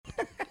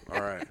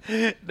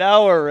right.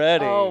 Now we're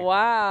ready. Oh,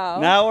 wow.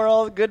 Now we're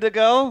all good to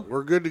go?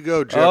 We're good to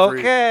go, Jeffrey.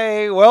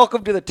 Okay.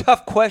 Welcome to the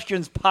Tough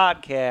Questions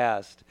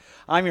Podcast.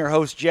 I'm your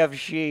host, Jeff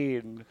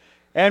Sheen,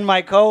 and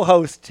my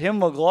co-host, Tim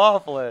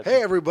McLaughlin.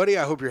 Hey, everybody.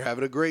 I hope you're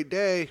having a great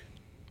day.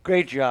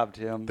 Great job,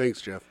 Tim.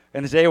 Thanks, Jeff.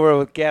 And today we're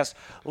with guest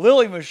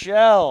Lili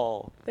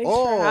Michelle. Thanks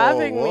for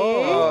having me.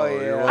 Oh,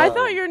 yeah. I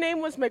thought your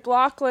name was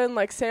McLaughlin,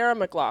 like Sarah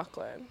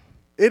McLaughlin.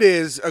 It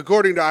is,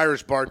 according to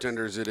Irish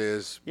bartenders, it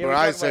is. Yeah, but we I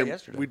talked about say it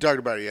yesterday. we talked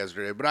about it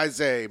yesterday. But I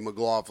say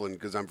McLaughlin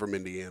because I'm from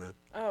Indiana.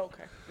 Oh,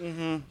 okay.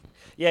 Mm-hmm.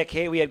 Yeah,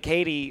 we had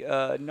Katie,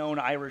 known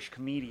Irish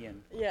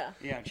comedian. Yeah.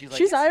 Yeah, and she's like,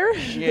 She's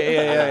Irish?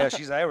 Yeah.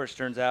 She's Irish,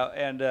 turns out.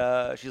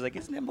 And she's like,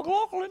 isn't it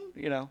McLaughlin?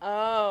 You know.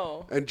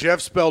 Oh. And Jeff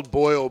spelled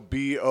Boyle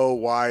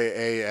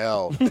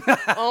Boyal.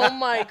 Oh,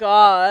 my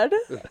God.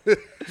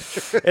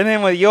 And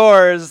then with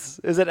yours,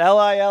 is it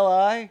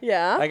Lili?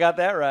 Yeah. I got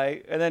that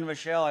right. And then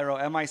Michelle, I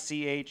wrote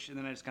MICH, and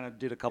then I just kind of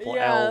did a couple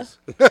Yeah. L's.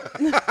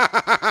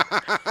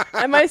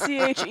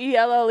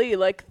 MICHELLE,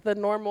 like the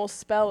normal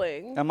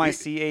spelling.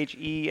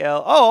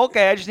 MICHEL. Oh,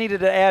 okay. I just needed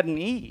to add an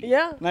E.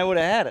 Yeah. And I would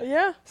have had it.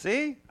 Yeah.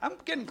 See? I'm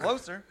getting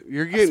closer.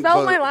 You're getting Spell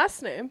close. my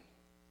last name.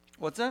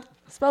 What's that?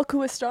 Spell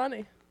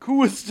Kuistani.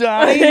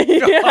 Kuistani?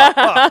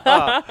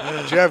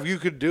 Jeff, you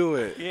could do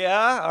it.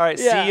 Yeah. All right.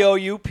 Yeah.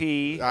 COUP.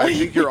 I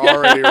think you're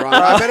already wrong.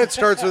 I bet it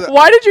starts with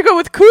Why did you go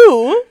with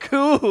coup?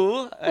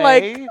 Cool.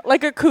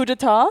 Like a coup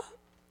d'etat?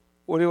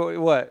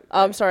 What?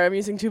 I'm sorry, I'm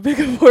using too big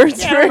of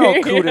words Yeah, for I don't know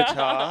you. coup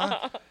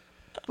d'etat.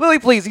 Lili,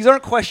 please, these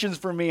aren't questions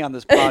for me on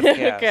this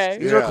podcast. Okay.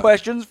 These Yeah. are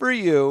questions for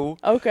you.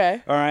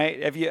 Okay. All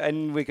right.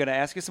 And we're going to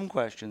ask you some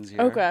questions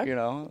here. Okay. You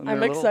know, and I'm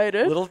they're a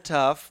excited. little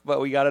tough, but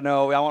we got to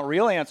know. I want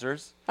real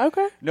answers.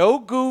 Okay. No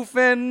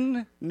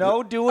goofing.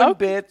 No doing Okay.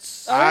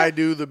 bits. I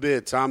do the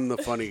bits. I'm the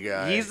funny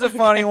guy. He's the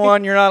funny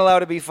one. You're not allowed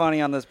to be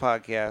funny on this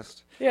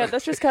podcast. Yeah,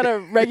 that's just kind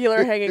of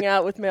regular hanging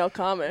out with male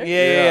comics.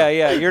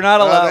 Yeah. You're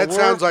not allowed. that We're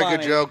sounds like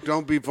funny. a joke.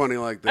 Don't be funny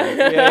like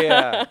that.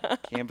 Yeah.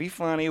 Can't be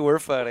funny. We're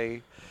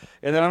funny.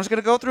 And then I'm just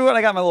going to go through it.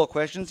 I got my little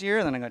questions here,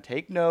 and then I'm going to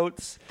take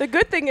notes. The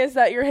good thing is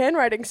that your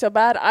handwriting's so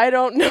bad, I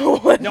don't know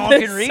what No one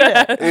this can read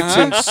says. it. It's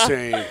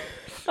insane.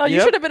 Oh, you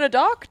Yep. should have been a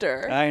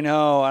doctor. I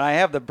know, and I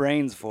have the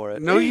brains for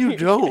it. No, you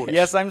don't.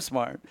 Yes, I'm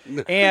smart.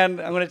 And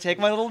I'm going to take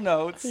my little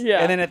notes, Yeah.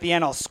 and then at the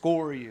end I'll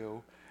score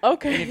you.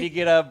 Okay. And if you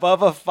get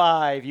above a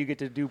 5, you get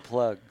to do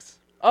plugs.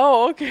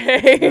 Oh,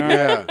 okay.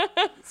 Yeah.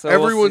 So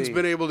we'll Everyone's see.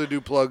 been able to do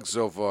plugs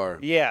so far.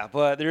 Yeah,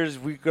 but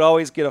we could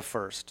always get a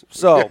first.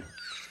 So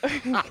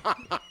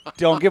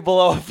don't get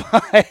below a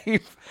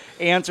 5.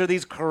 Answer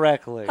these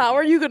correctly. How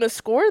are you going to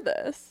score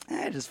this?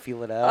 I just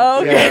feel it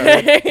out.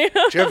 Okay.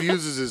 Jeff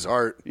uses his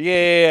heart.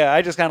 Yeah.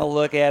 I just kind of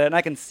look at it, and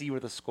I can see where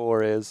the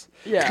score is.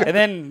 Yeah.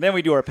 And then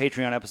we do our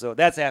Patreon episode.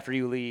 That's after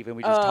you leave, and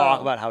we just talk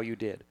about how you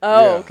did.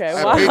 Oh, Yeah. okay.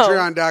 At Wow.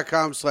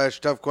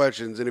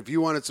 patreon.com/toughquestions. And if you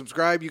want to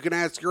subscribe, you can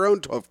ask your own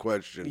tough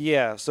question.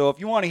 Yeah, so if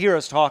you want to hear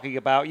us talking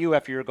about you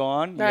after you're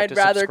gone, you have I'd to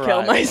rather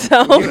subscribe. kill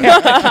myself.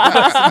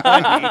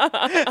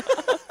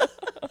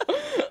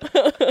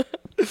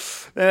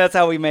 And that's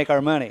how we make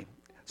our money.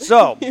 So,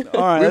 all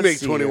right, We let's make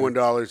see here.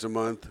 $21 a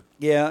month.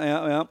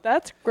 Yeah.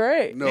 That's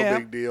great. No Yeah.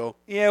 big deal.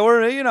 Yeah,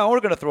 we're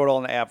gonna throw it all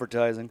into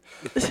advertising.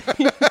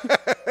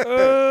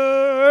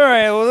 All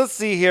right, well, let's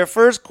see here.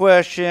 First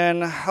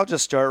question. I'll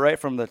just start right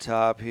from the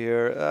top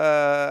here.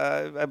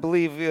 I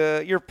believe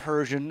you're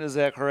Persian. Is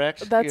that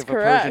correct? That's you have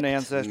correct. a Persian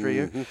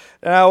ancestry.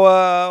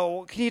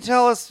 Now, can you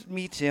tell us,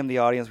 me, Tim, the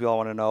audience, we all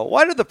want to know,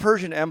 why did the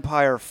Persian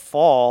Empire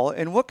fall,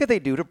 and what could they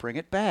do to bring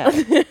it back?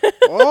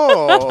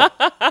 Oh,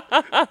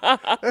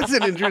 that's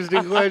an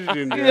interesting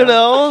question. Jeff. You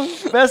know,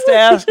 best to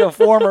ask a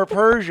former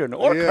Persian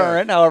or Yeah.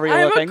 current, however you're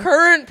I'm looking. a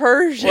current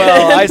Persian.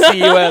 Well, I see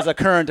you as a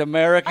current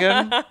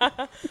American.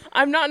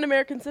 I'm not an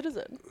American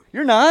citizen.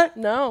 You're not?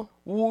 No.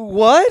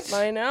 What?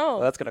 I know. Well,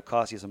 that's going to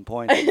cost you some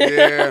points.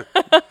 Yeah.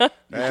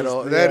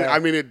 yeah. I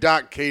mean, it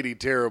docked Katie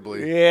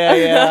terribly.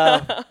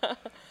 Yeah.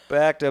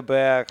 Back to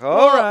back.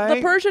 All right.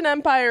 The Persian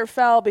Empire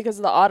fell because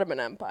of the Ottoman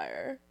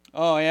Empire.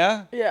 Oh,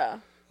 yeah? Yeah.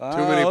 Too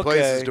many okay.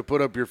 places to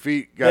put up your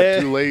feet.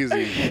 Got too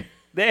lazy.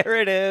 There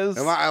it is.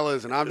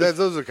 Listen, those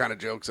are the kind of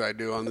jokes I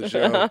do on the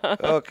show.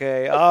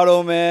 Okay.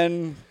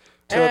 Ottoman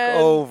took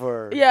And-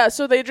 over. Yeah,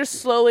 so they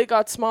just slowly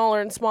got smaller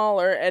and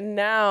smaller, and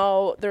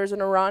now there's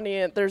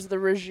the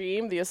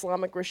regime, the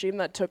Islamic regime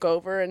that took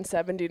over in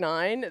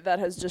 79 that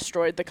has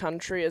destroyed the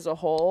country as a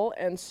whole,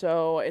 and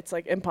so it's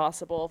like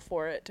impossible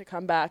for it to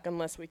come back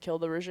unless we kill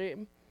the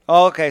regime.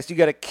 Okay, so you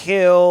got to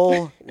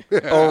kill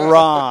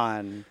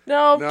Iran.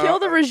 No, No. kill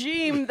the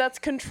regime that's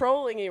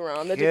controlling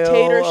Iran, the Kill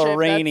dictatorship. that's-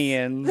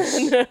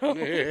 Iranians.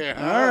 Yeah.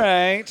 All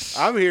right.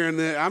 I'm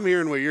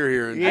hearing what you're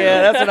hearing.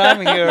 Yeah, that's what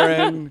I'm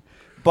hearing.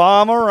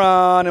 Bomb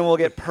Iran, and we'll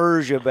get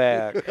Persia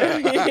back.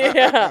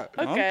 Yeah.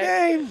 Okay.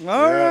 Okay.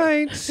 All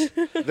right.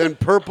 Then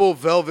purple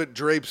velvet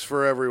drapes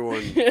for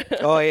everyone.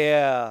 Oh,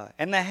 yeah.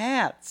 And the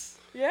hats.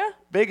 Yeah.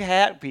 Big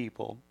hat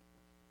people.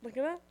 Look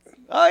at that.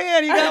 Oh, yeah,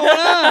 and you got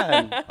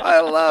one on.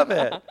 I love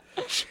it.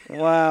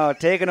 Wow,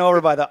 taken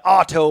over by the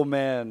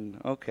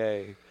Ottomen.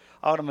 Okay.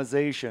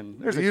 Automation.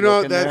 There's a You joke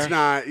know, in that's there.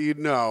 not, you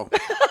know.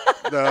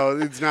 No,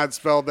 it's not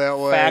spelled that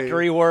way.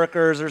 Factory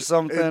workers or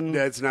something.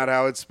 That's not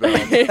how it's spelled.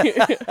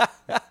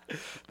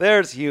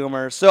 There's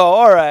humor. So,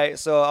 all right.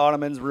 So,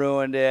 Ottomans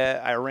ruined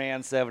it.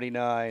 Iran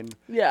 79.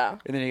 Yeah.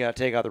 And then you got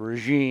to take out the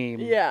regime.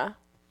 Yeah.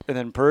 And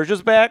then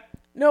Persia's back.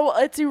 No,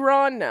 it's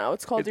Iran now.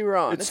 It's called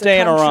Iran. It's a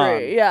staying country.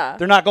 Iran. Yeah.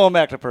 They're not going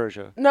back to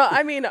Persia. No,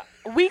 I mean,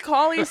 we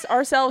call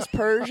ourselves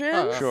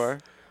Persians. Sure.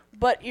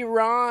 But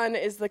Iran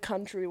is the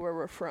country where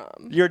we're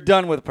from. You're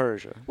done with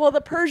Persia. Well,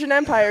 the Persian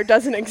Empire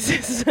doesn't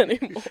exist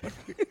anymore.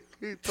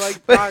 It's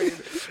like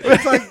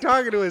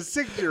talking to a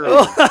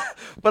 6-year-old.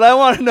 But I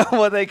want to know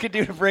what they could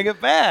do to bring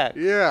it back.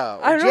 Yeah.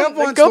 I Jeff don't know.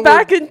 wants Go to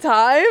back in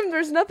time.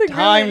 There's nothing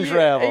Time really,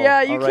 travel.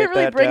 Yeah, you I'll can't write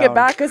really that bring down. it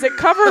back because it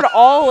covered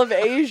all of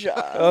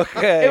Asia.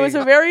 Okay. It was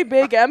a very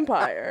big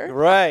empire.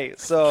 Right.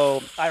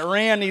 So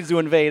Iran needs to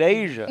invade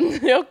Asia.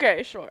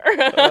 Okay, sure.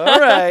 All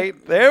right.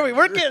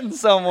 We're getting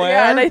somewhere.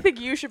 Yeah, and I think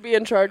you should be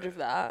in charge of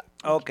that.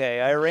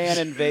 Okay. Iran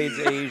invades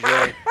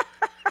Asia.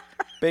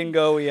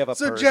 Bingo, we have a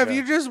So, Persia. Jeff,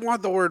 you just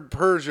want the word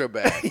Persia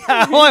back.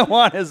 All I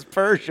want is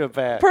Persia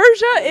back.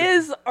 Persia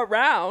is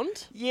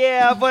around.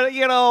 Yeah, but,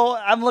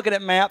 I'm looking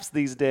at maps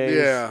these days.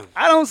 Yeah.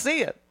 I don't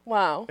see it,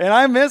 Wow. and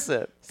I miss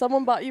it.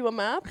 Someone bought you a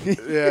map?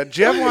 Yeah,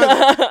 Jeff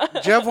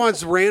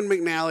wants Rand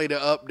McNally to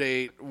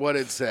update what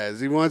it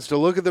says. He wants to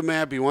look at the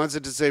map, he wants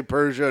it to say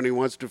Persia, and he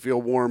wants to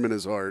feel warm in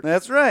his heart.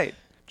 That's right.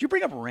 Did you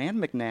bring up Rand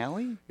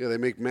McNally? Yeah, they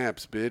make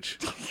maps, bitch.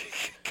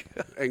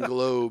 And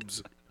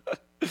globes.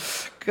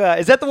 God,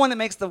 is that the one that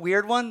makes the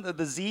weird one,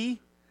 the Z,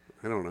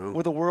 I don't know.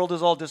 where the world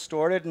is all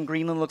distorted and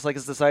Greenland looks like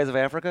it's the size of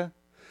Africa?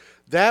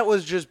 That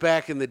was just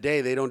back in the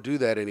day. They don't do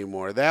that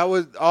anymore. That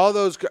was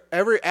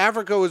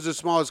Africa was the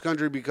smallest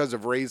country because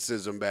of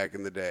racism back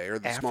in the day, or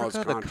the smallest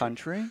Africa, the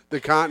country. country? The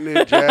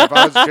continent, Jeff.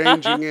 I was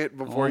changing it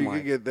before you my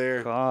could get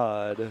there.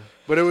 God.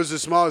 But it was the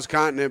smallest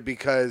continent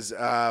because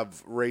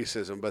of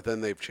racism. But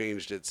then they've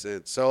changed it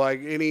since. So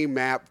like any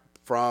map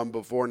from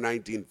before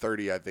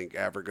 1930, I think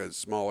Africa is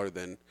smaller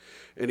than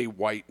any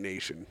white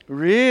nation.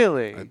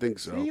 Really? I think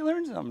so. See, you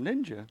learned something,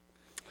 didn't you?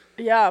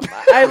 Yeah,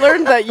 I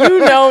learned that you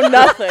know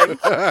nothing.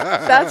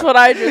 That's what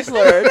I just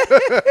learned.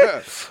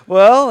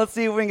 Well, let's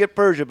see if we can get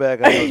Persia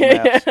back on those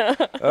maps.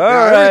 All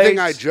Now, right. everything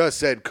I just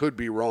said could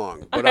be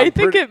wrong. But I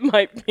think it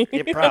might be.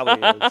 It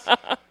probably is.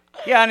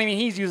 Yeah, I mean,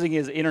 he's using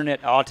his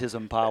internet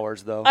autism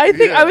powers, though. I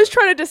think Yeah. I was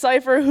trying to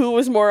decipher who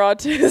was more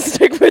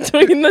autistic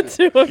between the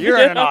two of you. You're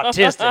in an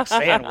autistic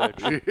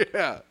sandwich.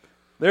 Yeah.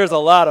 There's a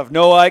lot of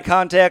no eye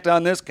contact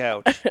on this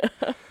couch.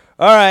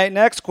 All right,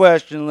 next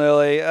question,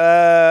 Lily.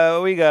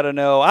 We got to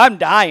know. I'm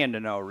dying to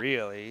know,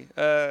 really.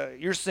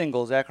 You're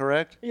single, is that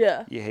correct?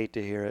 Yeah. You hate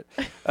to hear it.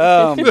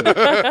 All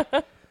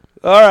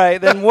right,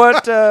 then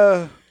what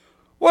are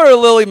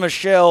Lily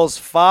Michelle's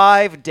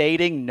 5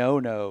 dating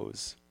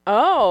no-nos?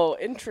 Oh,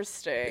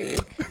 interesting.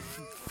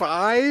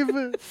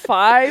 5?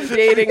 5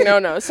 dating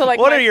no-nos. So, like,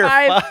 What my are your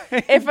 5?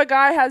 If a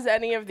guy has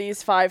any of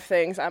these 5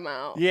 things, I'm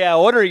out. Yeah,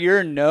 what are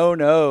your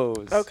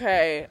no-nos?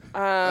 Okay.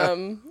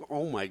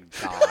 Oh my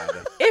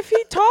God. If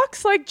he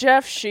talks like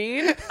Jeff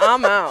Sheen,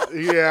 I'm out.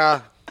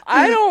 Yeah.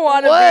 I don't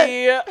want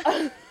to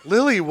be.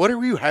 Lily, what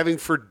are you having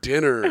for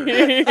dinner?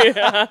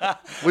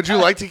 Would you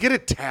like to get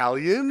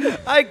Italian?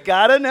 I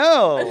gotta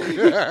know.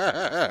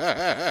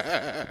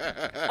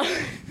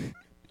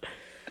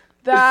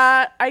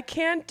 That I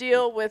can't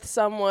deal with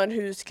someone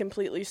who's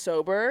completely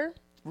sober.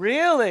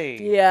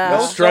 Really? Yeah.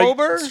 No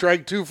sober?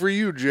 Strike 2 for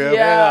you, Jeff.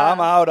 Yeah. I'm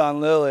out on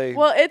Lily.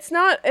 Well, it's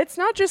not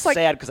just like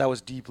sad because I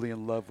was deeply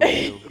in love with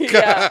you.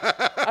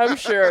 yeah, I'm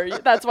sure.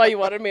 That's why you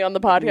wanted me on the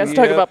podcast to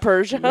talk Yep. about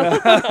Persia.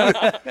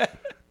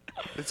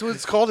 That's what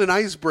it's called, an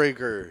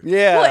icebreaker.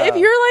 Yeah. Well, if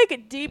you're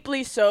like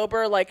deeply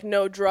sober, like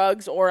no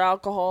drugs or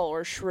alcohol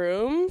or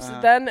shrooms,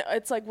 then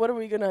it's like, what are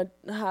we gonna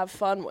have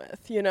fun with,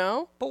 you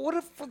know? But what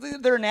if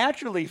they're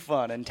naturally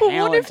fun and But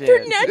talented? what if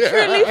they're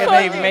naturally and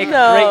funny? they make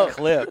No. great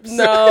clips?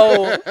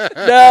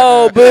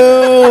 No,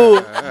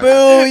 boo,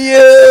 boo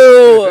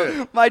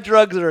you. My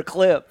drugs are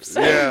clips.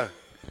 Yeah.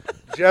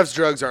 Jeff's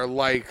drugs are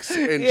likes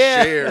and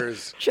Yeah.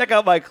 shares. Check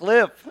out my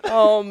clip.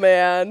 Oh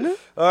man,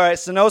 All right,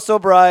 so no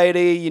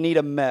sobriety. You need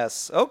a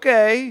mess.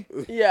 Okay.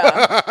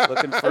 yeah.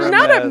 Looking for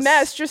Not a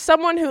mess, just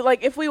someone who,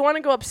 like, if we want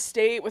to go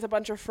upstate with a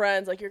bunch of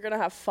friends, like, you're gonna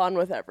have fun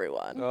with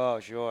everyone. Oh,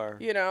 sure.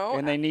 You know?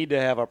 And they need to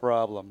have a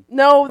problem.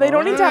 No, they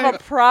don't need to have a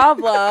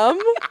problem.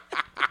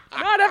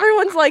 Not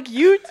everyone's like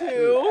you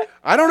two.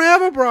 I don't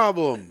have a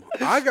problem.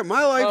 I got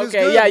my life is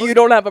Okay, good. yeah, Look- you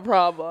don't have a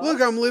problem.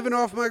 Look, I'm living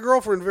off my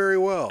girlfriend very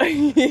well.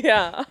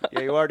 Yeah. Yeah,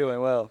 you are doing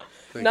well.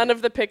 None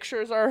of the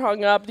pictures are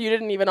hung up. You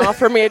didn't even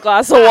offer me a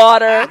glass of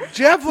water.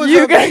 Jeff was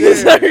You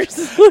upstairs.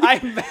 guys are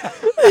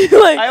I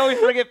like, always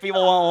forget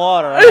people want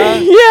water. Huh?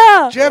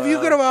 yeah. Jeff, you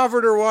could have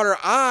offered her water.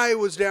 I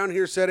was down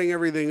here setting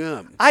everything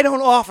up. I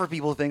don't offer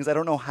people things. I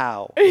don't know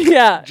how.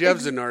 Yeah.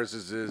 Jeff's a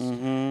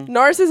narcissist.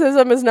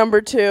 Narcissism is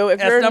number 2. If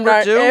That's you're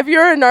number 2? if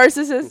you're a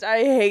narcissist, I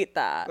hate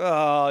that.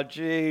 Oh,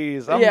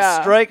 jeez. I'm Yeah.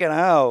 striking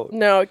out.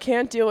 No,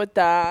 can't deal with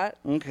that.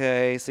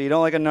 Okay, so you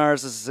don't like a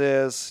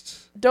narcissist.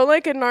 Don't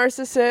like a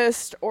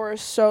narcissist or a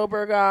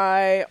sober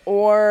guy,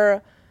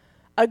 or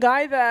A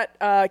guy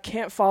that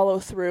can't follow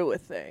through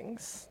with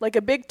things. Like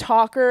a big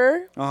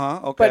talker,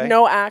 Okay. but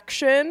no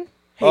action.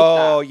 Hate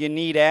Oh, that. you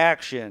need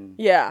action.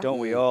 Yeah. Don't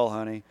we all,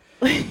 honey?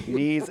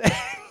 Needs.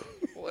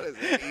 What does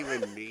it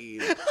even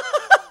mean?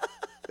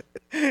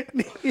 All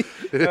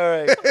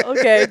right.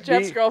 Okay,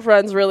 Jeff's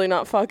girlfriend's really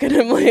not fucking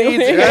him lately.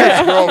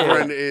 Jeff's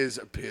girlfriend is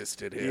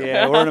pissed at him.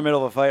 Yeah, we're in the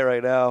middle of a fight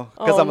right now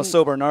because I'm a Oh.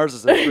 sober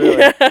narcissist.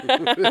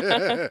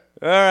 Really.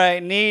 All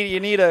right. You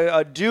need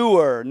a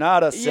doer,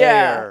 not a Yeah,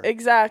 sayer.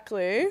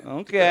 exactly.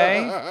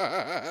 Okay.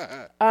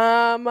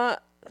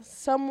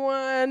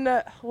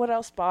 Someone. What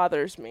else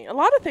bothers me? A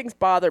lot of things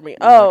bother me.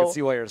 I Oh, can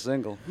see why you're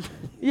single.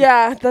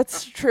 yeah,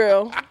 that's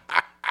true.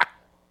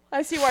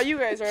 I see why you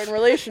guys are in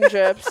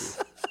relationships.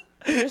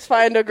 You just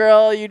find a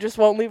girl, you just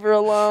won't leave her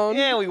alone.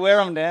 Yeah, we wear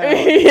them down.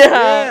 Yeah.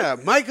 Yeah,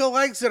 Micah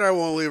likes it. I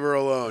won't leave her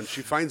alone.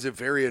 She finds it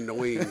very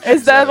annoying. she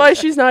Is that says. why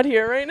she's not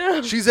here right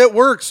now? She's at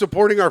work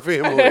supporting our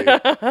family?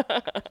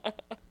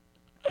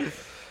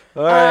 All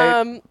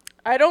right.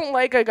 I don't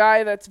like a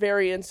guy that's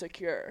very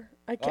insecure.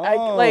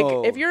 Oh. Like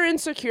if you're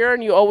insecure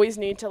and you always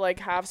need to like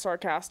have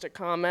sarcastic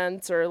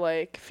comments or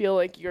like feel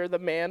like you're the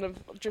man of,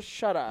 just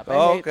shut up.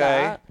 I hate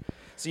that.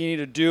 So you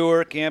need a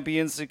doer, can't be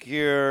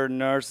insecure,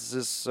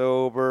 narcissist,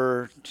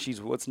 sober.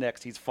 What's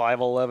next? He's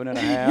 5'11" and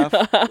a half.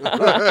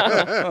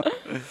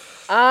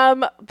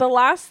 The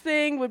last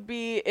thing would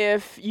be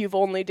if you've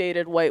only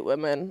dated white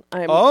women.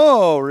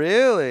 Oh,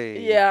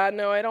 really? Yeah,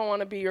 no, I don't want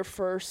to be your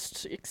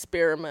first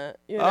experiment.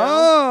 You know?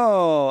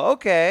 Oh,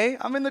 okay.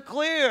 I'm in the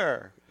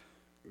clear.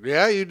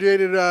 Yeah, you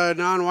dated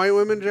non-white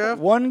women, Jeff?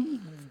 One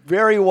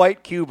very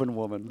white Cuban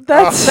woman.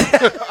 That's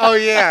Oh,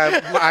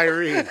 yeah,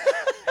 Irene.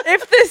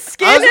 if the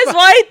skin is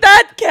white,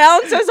 that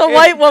counts as a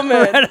white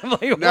woman.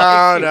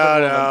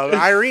 No.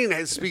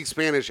 Irene speaks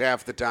Spanish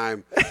half the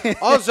time.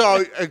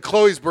 Also,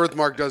 Chloe's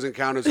birthmark doesn't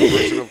count as a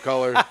person of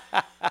color.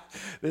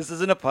 This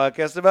isn't a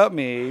podcast about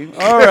me.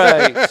 All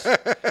right.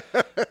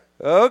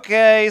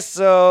 Okay,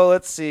 so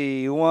let's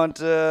see. You want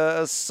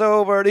a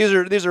sober?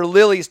 These are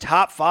Lily's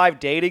top 5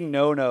 dating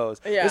no-nos.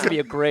 Yeah. This could be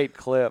a great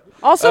clip.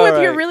 Also, All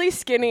if you're right. really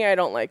skinny, I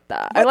don't like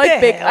that. What I like the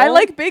big. I hell?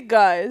 like big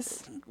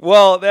guys.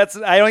 Well,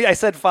 I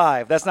said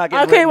 5. That's not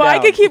getting Okay, written well, I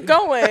down. could keep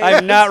going.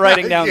 I'm not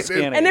writing down Get it.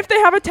 skinny. And if they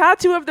have a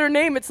tattoo of their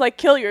name, it's like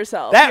kill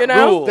yourself. That you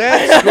know? rules.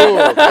 That's cool.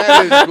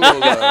 That is cool,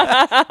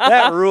 though.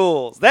 That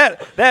rules.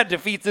 That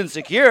defeats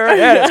insecure.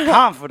 That is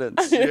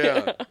confidence.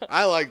 Yeah,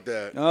 I like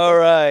that. All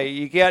right,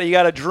 you got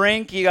to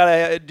drink. You got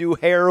to do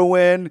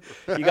heroin.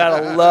 You got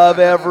to love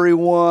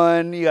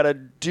everyone. You got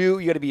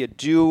to be a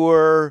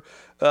doer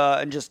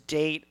and just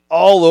date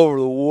all over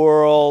the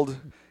world.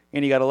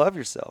 And you got to love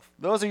yourself.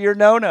 Those are your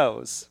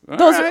no-nos. All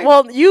right.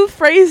 Well, you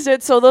phrased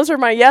it, so those are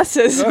my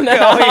yeses. Okay,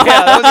 now. oh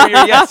yeah, those are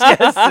your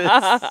yeses.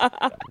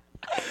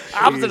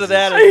 Opposite of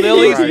that is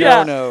Lily's Christ.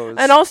 Yeah. no-nos.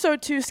 And also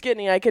too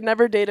skinny. I could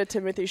never date a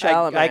Timothy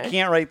Chalamet. I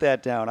can't write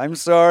that down. I'm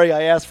sorry.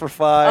 I asked for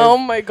 5. Oh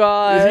my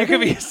god. You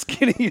can be as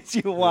skinny as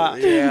you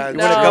want. Yeah, when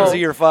No. it comes to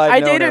your 5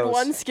 I no-nos. dated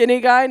one skinny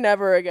guy,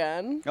 never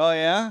again. Oh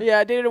yeah. Yeah,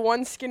 I dated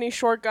one skinny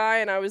short guy,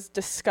 and I was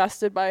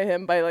disgusted by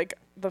him by like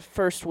the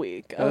first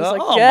week. I was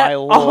like, oh get my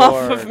off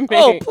lord. of me.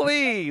 Oh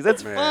please,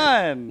 that's Man.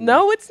 fun.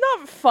 No, it's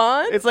not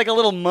fun. It's like a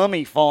little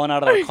mummy falling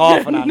out of the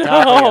coffin on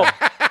top No. of you.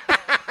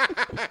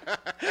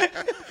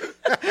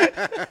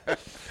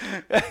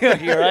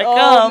 Here I Oh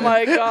come.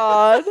 my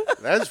god.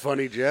 That's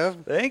funny, Jeff.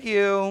 Thank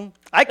you.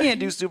 I can't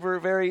do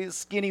very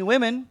skinny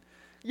women.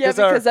 Yeah, 'Cause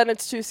our- because then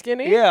it's too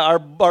skinny. Yeah, our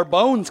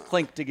bones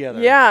clink together.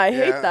 Yeah, I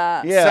hate Yeah.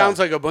 that. Yeah. Sounds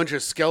like a bunch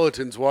of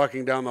skeletons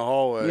walking down the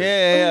hallway.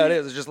 Yeah, it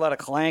is. There's just a lot of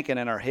clanking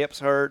and our hips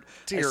hurt. I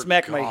Dear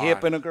smacked my God.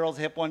 hip in a girl's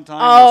hip one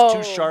time. Oh.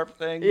 Those 2 sharp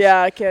things.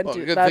 Yeah, I can't Well,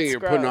 do good that's thing you're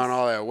gross. putting on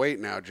all that weight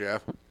now,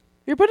 Jeff.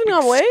 You're putting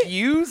on weight?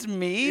 Excuse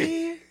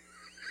me?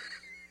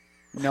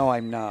 No,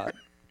 I'm not.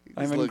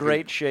 I'm in looking-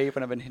 great shape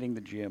and I've been hitting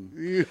the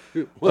gym.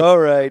 All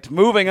right,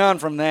 moving on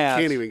from that.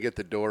 Can't even get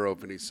the door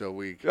open. He's so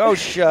weak. Oh,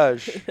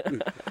 shush.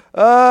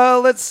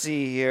 Let's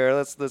see here.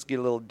 Let's get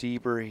a little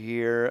deeper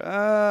here.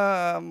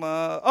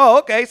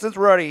 Okay. Since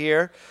we're already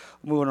here,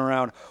 moving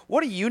around.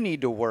 What do you need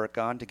to work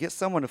on to get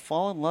someone to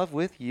fall in love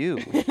with you?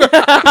 Now,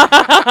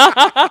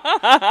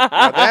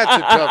 that's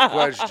a tough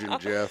question,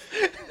 Jeff.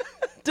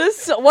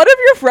 Does one of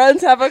your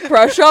friends have a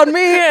crush on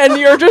me and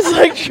you're just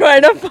like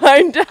trying to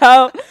find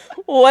out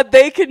what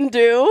they can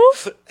do?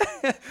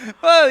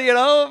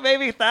 Well,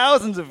 maybe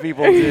thousands of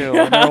people do.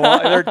 And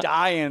they're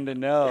dying to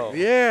know.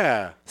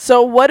 Yeah.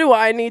 So what do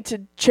I need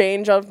to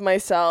change of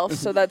myself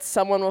so that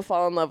someone will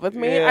fall in love with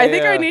me? Yeah, I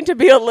think yeah. I need to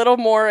be a little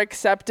more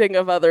accepting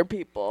of other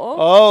people.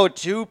 Oh,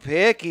 too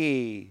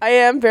picky. I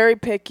am very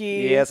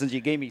picky. Yeah, since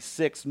you gave me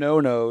 6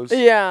 no-nos.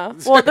 Yeah.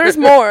 Well, there's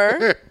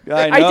more.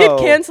 I I did know.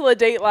 cancel a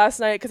date last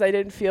night because I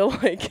didn't feel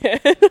like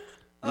it.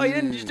 Oh,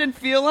 you just didn't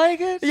feel like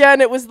it? Yeah,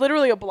 and it was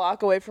literally a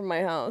block away from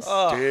my house.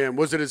 Oh. Damn.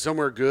 Was it at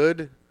somewhere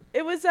good?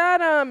 It was at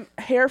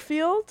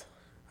Harefield.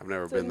 I've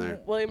never It's been in there.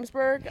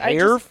 Williamsburg.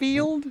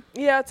 Airfield?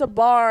 Yeah, it's a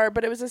bar,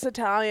 but it was this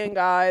Italian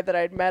guy that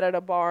I'd met at a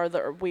bar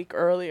the week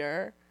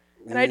earlier.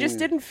 And I just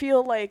didn't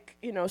feel like,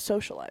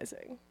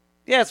 socializing.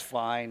 Yeah, it's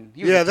fine.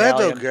 He was Yeah, that's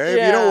Italian. okay. If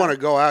you Yeah. don't want to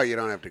go out, you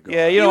don't have to go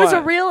Yeah, out. you He don't was a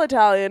want- real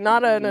Italian,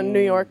 not a New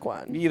York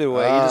one. Either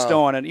way, you just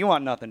don't want to. You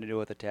want nothing to do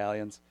with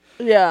Italians.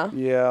 Yeah.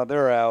 Yeah,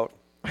 they're out.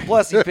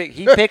 Plus, he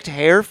picked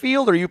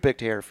Harefield, or you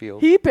picked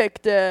Harefield? He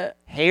picked it.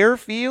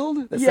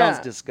 Harefield? That Yeah.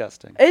 sounds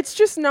disgusting. It's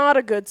just not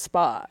a good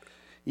spot.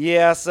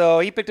 Yeah, so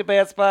he picked a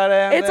bad spot.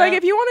 It's like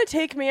if you want to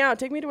take me out,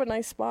 take me to a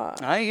nice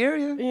spot. I hear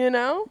you. You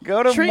know?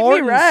 Go to Treat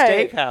Morton's me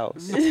right.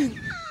 Steakhouse.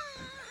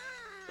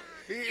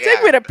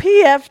 Take me to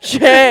P.F.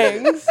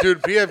 Chang's.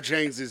 Dude, P.F.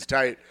 Chang's is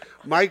tight.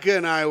 Micah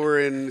and I were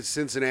in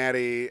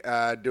Cincinnati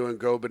doing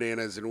Go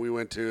Bananas, and we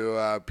went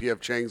to P.F.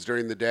 Chang's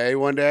during the day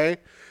one day. It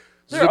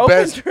was They're the open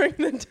best. during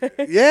the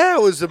day. Yeah,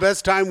 it was the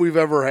best time we've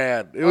ever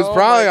had. It was Oh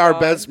probably my our God.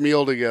 best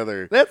meal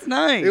together. That's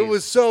nice. It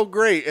was so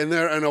great, and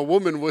a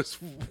woman was.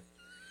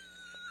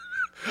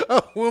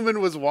 A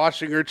woman was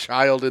washing her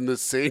child in the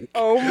sink.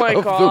 Oh my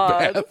of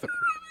God. The bathroom.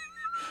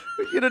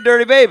 You're a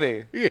dirty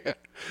baby. Yeah,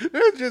 it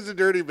was just a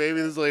dirty baby.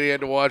 This lady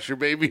had to wash her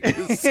baby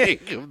in the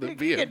sink of the You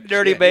BF. get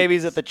dirty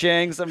babies at the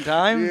Chang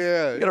sometimes.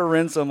 Yeah. You gotta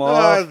rinse them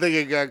I off. think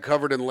it got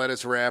covered in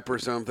lettuce wrap or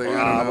something.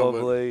 I don't know, but-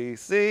 Probably.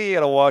 See, you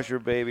gotta wash your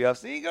baby off.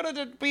 See, you go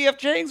to BF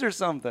Chang's or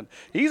something.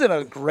 He's in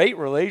a great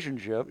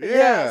relationship.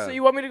 Yeah. So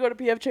you want me to go to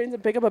P.F. Chang's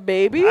and pick up a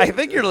baby? I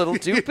think you're a little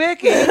too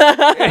picky.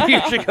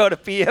 You should go to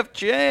PF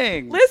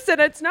Chang's. Listen,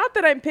 it's not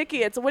that I'm picky.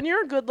 It's when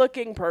you're a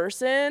good-looking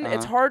person,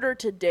 it's harder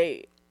to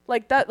date.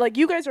 Like that. Like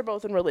you guys are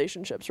both in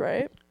relationships,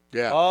 right?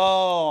 Yeah.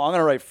 Oh, I'm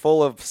gonna write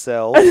full of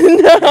cells.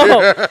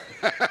 No.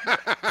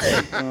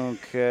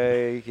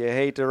 Okay, you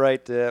hate to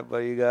write that, but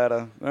you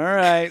gotta. All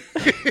right.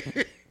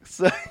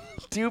 So,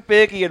 too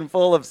picky and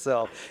full of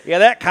self. Yeah,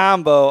 that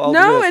combo. I'll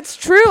No, do it's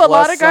true. A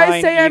lot plus of guys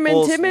sign say I'm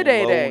equals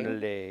intimidating.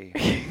 lonely.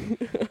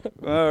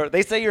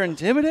 They say you're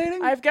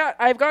intimidating? I've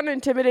gotten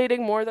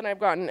intimidating more than I've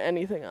gotten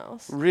anything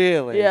else.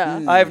 Really?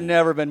 Yeah. I've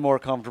never been more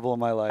comfortable in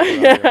my life.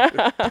 around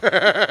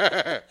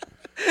you.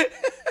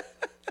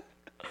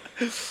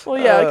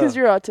 Well, yeah, because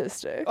you're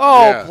autistic.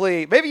 Oh, Yeah.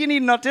 please. Maybe you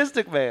need an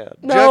autistic man.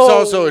 No. Jeff's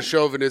also a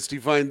chauvinist. He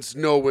finds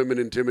no women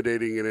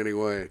intimidating in any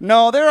way.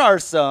 No, there are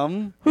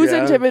some. Who's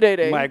Yeah.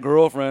 intimidating? My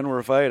girlfriend,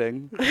 we're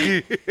fighting.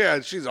 Yeah,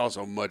 she's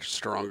also much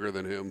stronger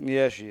than him.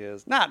 Yeah, she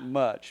is. Not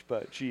much,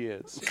 but she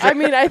is. I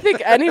mean, I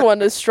think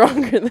anyone is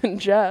stronger than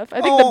Jeff.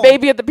 I think Oh. the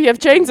baby at the P.F.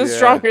 Chang's is Yeah.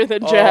 stronger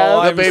than Oh,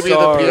 Jeff. The I'm baby of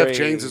sorry. the P.F.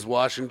 Chang's is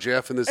washing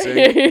Jeff in the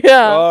sink.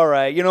 Yeah. All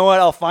right. You know what?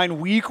 I'll find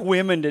weak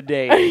women to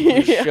date,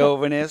 you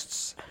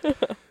chauvinists.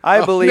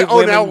 I believe Oh,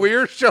 women. now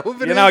we're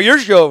chauvinists? You know, you're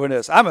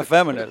chauvinist. I'm a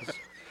feminist.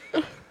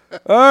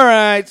 All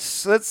right.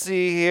 Let's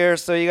see here.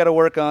 So you got to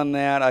work on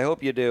that. I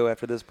hope you do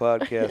after this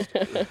podcast.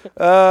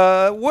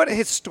 What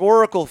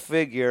historical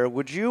figure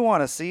would you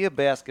want to see a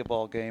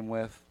basketball game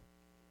with?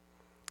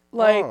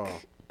 Like, Oh.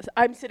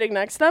 I'm sitting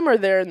next to them or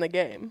they're in the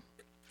game?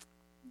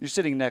 You're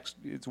sitting next.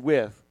 It's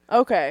with.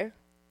 Okay.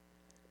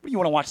 You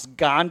want to watch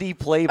Gandhi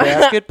play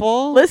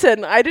basketball?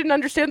 Listen, I didn't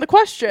understand the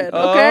question,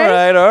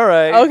 okay? All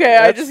right. Okay,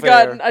 I That's just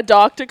fair. got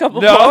docked a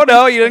couple No, points.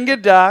 no, you didn't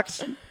get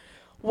docked.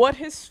 What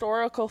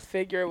historical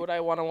figure would I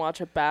want to watch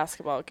a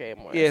basketball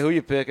game with? Yeah, who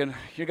you picking?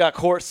 You got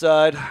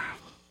courtside.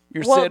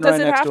 You're well, sitting does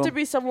right it next have to to him.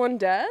 be someone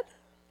dead?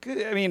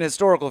 I mean,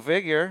 historical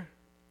figure.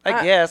 I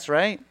I- guess,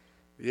 right?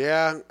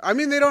 Yeah. I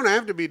mean, they don't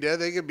have to be dead.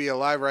 They could be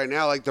alive right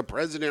now. Like the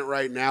president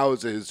right now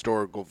is a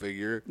historical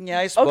figure. Yeah,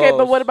 I suppose. Okay,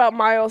 but what about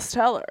Miles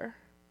Teller?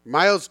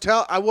 Miles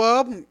Teller.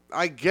 Well,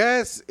 I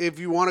guess if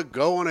you want to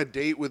go on a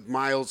date with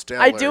Miles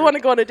Teller. I do want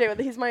to go on a date with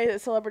him. He's my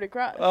celebrity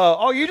crush.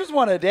 Oh, you just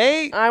want to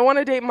date? I want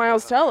to date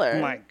Miles Teller. Oh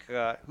my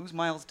God, who's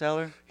Miles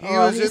Teller? He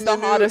Oh, was he's in the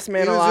new, hottest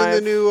man he was alive.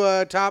 in the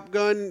new Top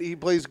Gun. He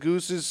plays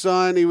Goose's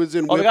son. He was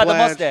in Oh, the Whiplash. guy with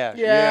the mustache.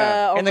 Yeah.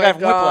 Yeah. Oh And the my guy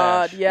from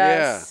God. Whiplash.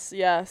 Yes.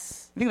 Yes.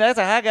 You think that's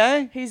a hot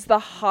guy? He's the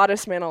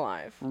hottest man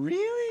alive.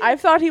 Really? I've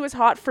thought he was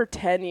hot for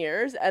 10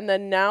 years, and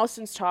then now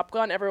since Top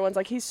Gun, everyone's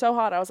like, he's so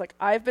hot. I was like,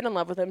 I've been in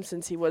love with him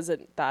since he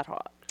wasn't that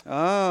hot.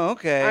 Oh,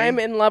 okay. I'm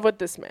in love with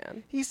this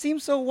man. He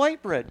seems so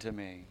white bread to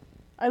me.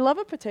 I love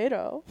a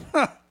potato.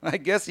 I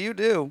guess you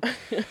do.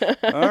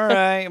 All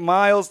right,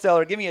 Miles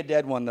Teller. Give me a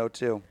dead one though,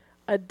 too.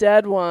 A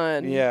dead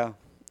one. Yeah.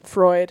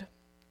 Freud.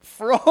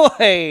 Freud.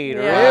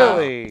 Yeah.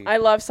 Really? I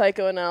love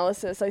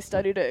psychoanalysis. I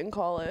studied it in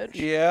college.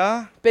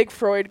 Yeah. Big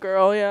Freud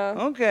girl, yeah.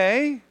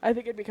 Okay. I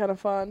think it'd be kind of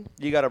fun.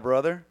 You got a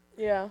brother?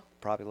 Yeah.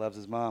 Probably loves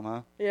his mom,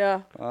 huh?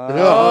 Yeah.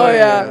 Oh,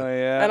 yeah. Oh,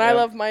 yeah. And I yeah.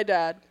 love my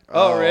dad.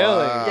 Oh, really?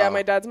 wow. Yeah,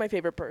 my dad's my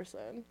favorite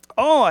person.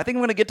 Oh, I think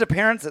I'm gonna get to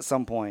parents at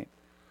some point.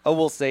 Oh,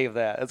 we'll save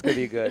that. That's gonna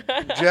be good.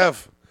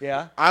 Jeff,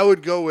 Yeah. I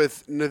would go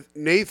with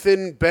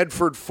Nathan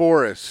Bedford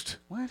Forrest.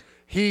 What?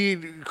 He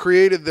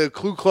created the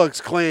Ku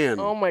Klux Klan.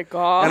 Oh my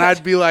God. And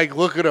I'd be like,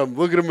 look at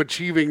him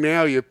achieving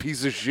now, you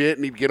piece of shit,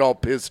 and he'd get all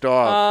pissed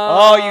off.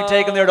 Oh, you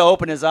take him there to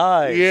open his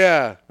eyes.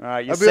 Yeah. All right,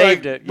 you I'd be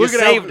saved like, it. You look at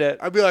saved how, it.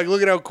 I'd be like,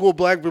 look at how cool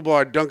black people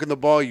are dunking the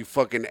ball, you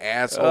fucking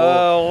asshole.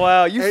 Oh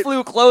wow, you It-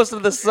 flew close to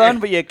the sun,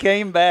 but you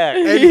came back.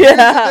 And here's the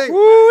Yeah. thing.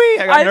 Woo-wee,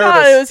 I got I nervous.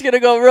 thought it was going to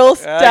go real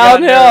got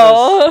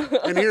downhill.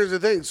 And here's the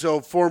thing.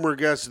 So, former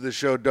guest of the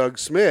show, Doug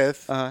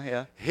Smith,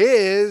 Yeah.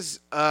 his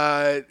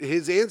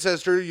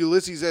ancestor,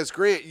 Ulysses S. Grant,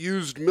 Grant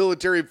used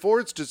military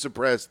force to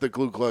suppress the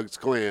Ku Klux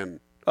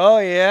Klan. Oh,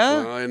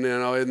 yeah? Well, and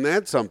isn't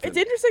that something? It's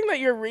interesting that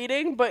you're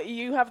reading, but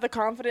you have the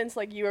confidence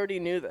like you already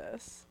knew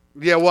this.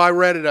 Yeah, well, I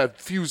read it a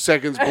few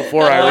seconds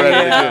before I read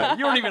it again.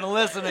 You weren't even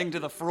listening to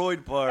the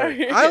Freud part.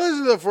 I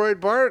listened to the Freud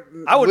part.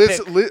 I would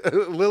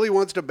Lily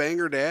wants to bang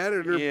her dad,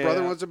 and her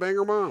brother wants to bang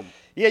her mom.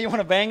 Yeah, you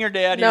want to bang your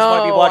dad? You No, just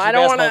want to be watching I a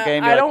don't basketball wanna-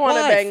 game. I You're don't like,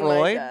 wanna "Why, bang my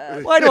Freud?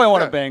 dad." Why do I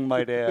want to bang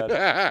my dad?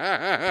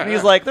 And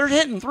he's like, they're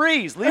hitting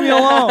threes. Leave me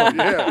alone.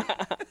 Yeah.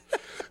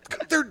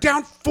 They're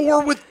down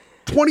 4 with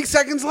 20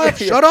 seconds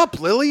left. Shut up,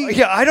 Lily.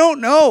 Yeah, I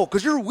don't know,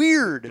 because you're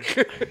weird.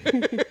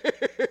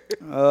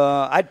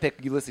 I'd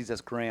pick Ulysses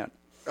S. Grant.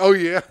 Oh,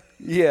 yeah.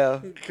 Yeah.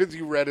 Because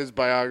you read his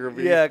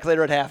biography. Yeah, because I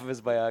read half of his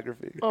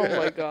biography. Oh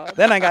my god.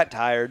 Then I got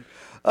tired.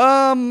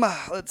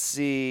 Let's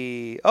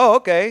see. Oh,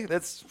 okay.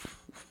 That's,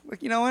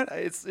 you know what?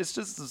 It's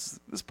just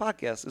this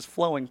podcast is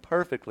flowing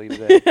perfectly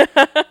today.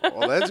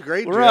 Well, that's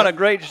great, We're Jeff. on a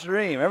great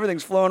stream.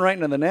 Everything's flowing right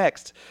into the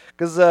next.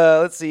 Because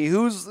let's see,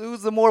 who's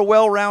the more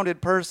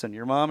well-rounded person,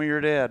 your mom or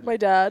your dad? My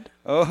dad.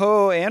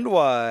 Oh, and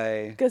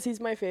why? Because he's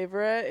my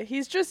favorite.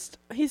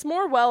 He's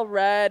more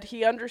well-read.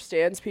 He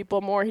understands people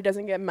more. He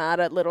doesn't get mad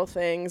at little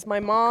things. My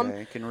mom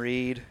Okay, can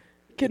read.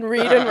 can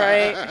read and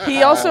write.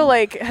 He also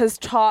has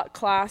taught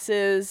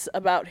classes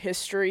about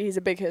history. He's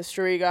a big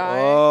history guy.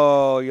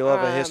 Oh, you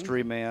love a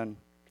history man.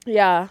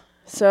 Yeah.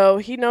 So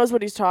he knows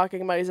what he's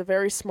talking about. He's a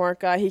very smart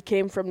guy. He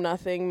came from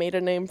nothing, made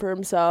a name for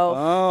himself.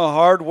 Oh,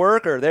 hard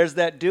worker. There's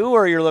that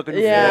doer you're looking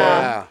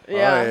Yeah. for.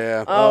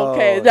 Yeah. Oh, yeah.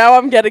 Okay, Oh. now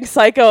I'm getting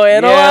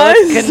psychoanalyzed. Yeah,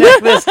 let's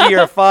connect this to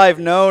your 5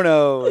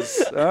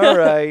 no-nos. All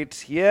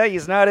right. Yeah,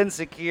 he's not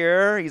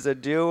insecure. He's a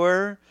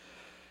doer.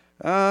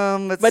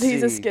 Let's But see.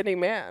 he's a skinny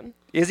man.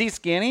 Is he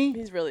skinny?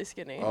 He's really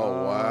skinny.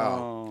 Oh,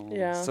 wow. Oh.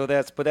 Yeah. So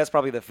that's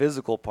probably the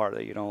physical part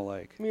that you don't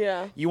like.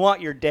 Yeah. You want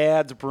your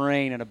dad's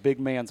brain in a big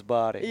man's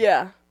body.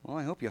 Yeah. Well,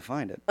 I hope you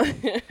find it.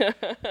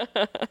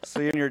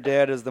 So you and your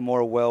dad is the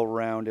more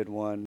well-rounded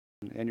one,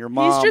 and your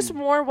mom. He's just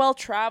more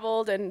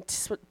well-traveled and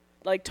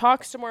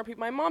talks to more people.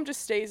 My mom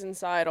just stays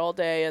inside all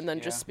day and then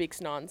just speaks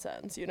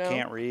nonsense, you know?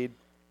 can't read.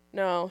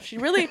 No, she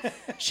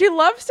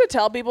loves to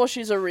tell people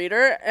she's a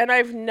reader, and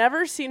I've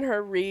never seen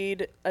her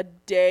read a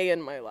day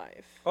in my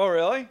life. Oh,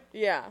 really?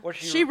 Yeah. What's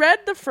She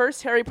read the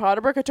first Harry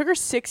Potter book. It took her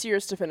 6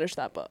 years to finish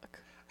that book.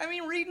 I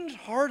mean, reading's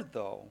hard,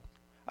 though.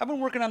 I've been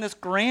working on this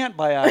Grant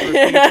biography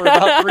for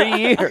about 3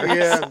 years.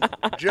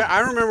 Yeah. I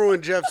remember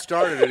when Jeff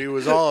started it, he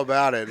was all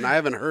about it, and I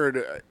haven't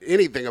heard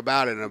anything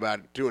about it in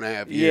about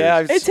 2.5 years. Yeah,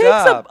 I've It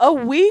stopped. takes a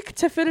week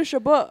to finish a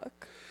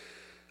book.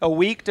 A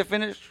week to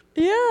finish?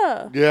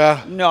 Yeah.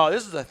 Yeah. No,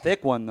 this is a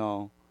thick one,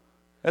 though.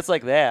 That's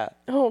like that.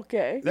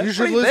 Okay. That's You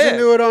should pretty listen thick.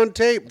 to it on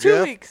tape, 2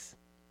 Jeff. weeks.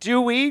 2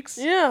 weeks?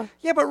 Yeah.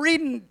 Yeah, but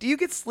reading, do you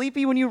get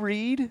sleepy when you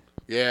read?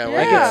 Yeah. Yeah.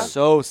 I get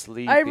so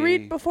sleepy. I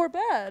read before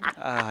bed.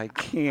 I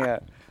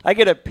can't. I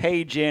get a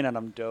page in and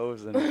I'm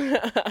dozing.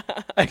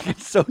 I get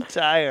so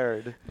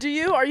tired.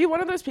 Are you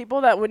one of those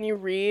people that when you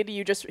read,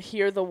 you just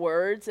hear the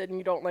words and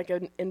you don't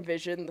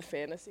envision the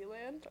fantasy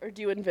land? Or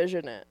do you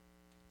envision it?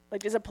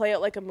 Like, does it play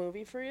out like a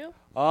movie for you?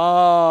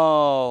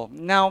 Oh,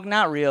 no,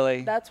 not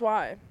really. That's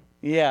why.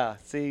 Yeah,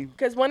 see.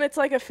 Because when it's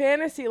like a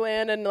fantasy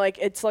land and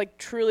it's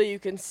truly you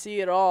can see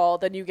it all,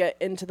 then you get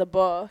into the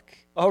book.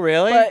 Oh,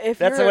 really? But if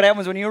That's you're- what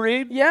happens when you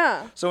read?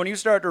 Yeah. So when you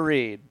start to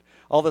read,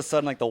 all of a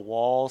sudden, the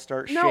walls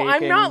start shaking. No,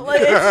 I'm not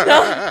it's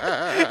not.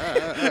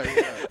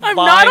 I'm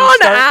not Vines on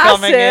start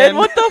coming acid. in.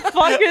 What the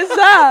fuck is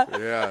that?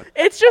 Yeah.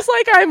 It's just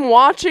like I'm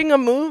watching a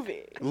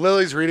movie.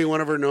 Lily's reading one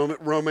of her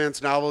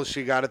romance novels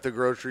she got at the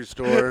grocery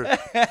store.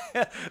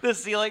 The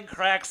ceiling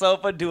cracks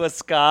open to a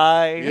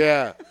sky.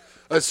 Yeah.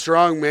 A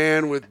strong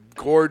man with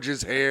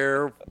gorgeous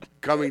hair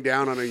coming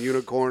down on a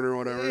unicorn or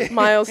whatever.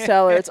 Miles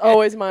Teller. It's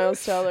always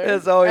Miles Teller.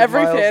 It's always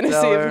every Miles fantasy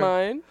Teller. of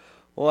mine.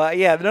 Well,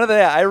 yeah, none of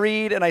that. I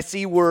read and I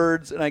see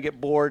words and I get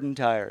bored and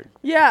tired.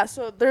 Yeah,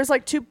 so there's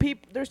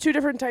there's 2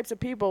 different types of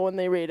people when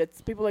they read. It's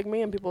people like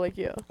me and people like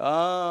you.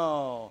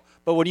 Oh.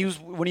 But when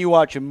you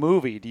watch a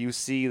movie, do you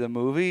see the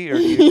movie or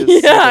do you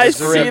just Yeah, I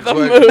see the see script? the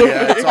movie.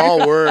 Yeah, it's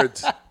all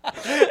words.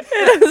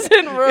 It is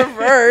in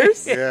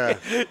reverse. Yeah.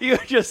 You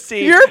just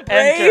see Your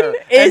brain enter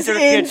is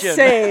kitchen.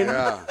 insane.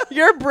 Yeah.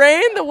 Your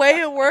brain, the way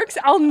it works,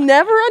 I'll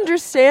never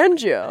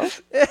understand you.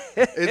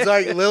 It's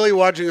like Lily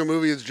watching a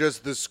movie is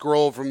just the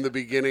scroll from the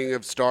beginning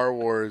of Star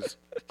Wars.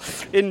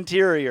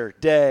 Interior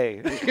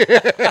day.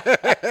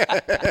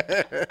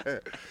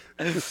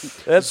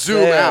 That's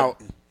Zoom sad.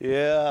 out.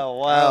 Yeah,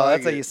 wow. I like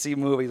That's how it. you see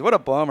movies. What a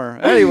bummer.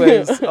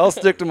 Anyways, I'll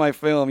stick to my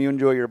film. You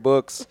enjoy your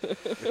books.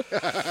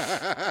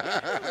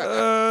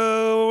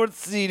 Let's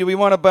see. Do we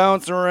want to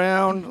bounce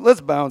around?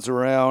 Let's bounce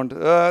around.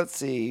 Let's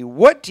see.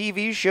 What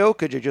TV show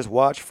could you just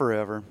watch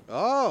forever?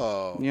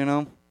 Oh. You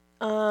know?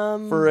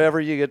 Forever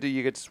you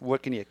get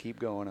what can you keep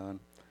going on?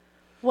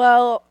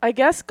 Well, I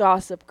guess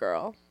Gossip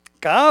Girl.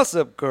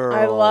 Gossip Girl.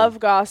 I love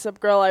Gossip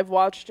Girl. I've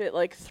watched it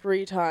like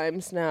 3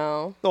 times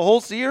now. the whole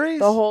series.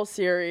 The whole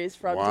series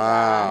from to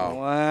back.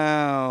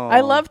 Wow. I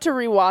love to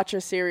rewatch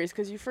a series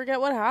because you forget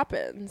what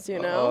happens, you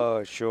know?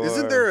 Oh, sure.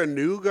 Isn't there a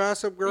new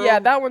Gossip Girl? Yeah,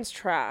 that one's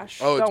trash.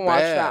 Oh, it's Don't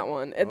watch bad. that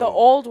one. The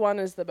old one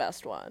is the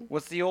best one.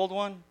 What's the old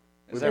one?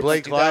 Is With that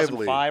Blake from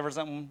Lively. 2005 or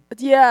something?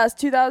 Yeah, it's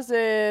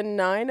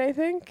 2009, I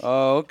think.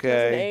 Oh, okay.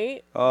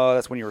 2008. Oh,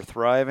 that's when you were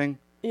thriving?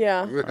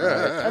 Yeah.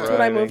 That's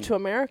when I moved to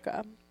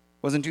America.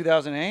 Was in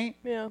 2008?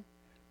 Yeah.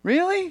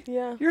 Really?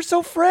 Yeah. You're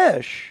so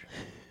fresh.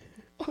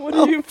 What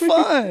do you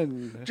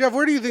Fun. Jeff,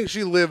 where do you think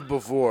she lived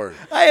before?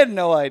 I had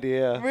no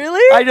idea.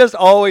 Really? I just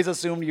always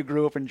assumed you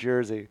grew up in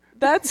Jersey.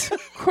 That's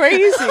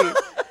crazy.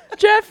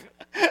 Jeff,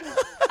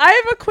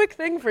 I have a quick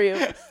thing for you.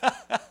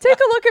 Take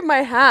a look at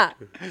my hat.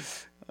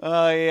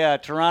 Oh, yeah.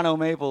 Toronto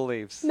Maple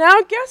Leafs.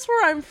 Now guess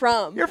where I'm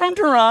from. You're from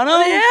Toronto?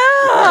 Yeah.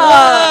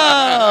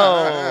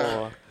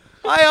 Oh.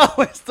 I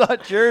always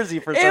thought Jersey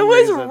for some It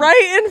was reason.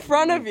 right in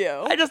front of you.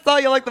 I just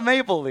thought you liked the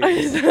Maple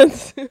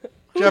Leafs.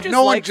 Jeff,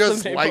 no one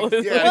just the likes. Maple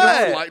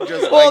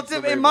Leafs? Well,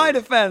 the in my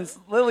Maple Leafs. defense,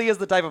 Lily is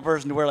the type of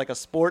person to wear like a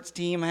sports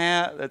team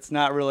hat. That's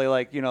not really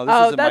like, this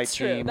Oh, isn't my that's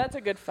true. team. That's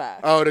a good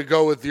fact. Oh, to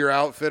go with your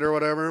outfit or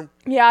whatever.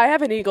 Yeah, I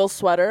have an Eagles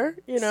sweater,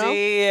 you know.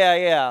 See,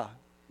 yeah.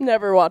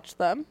 Never watched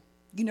them.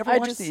 You never I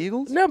watched just, the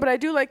Eagles? No, but I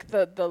do like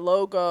the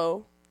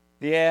logo.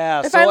 Yeah,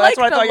 If so I that's like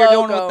what I the thought you were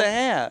doing logo- with the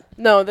hat.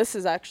 No, this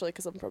is actually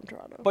because I'm from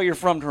Toronto. But you're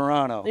from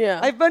Toronto.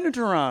 Yeah. I've been to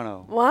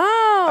Toronto. Wow.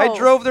 I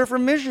drove there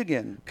from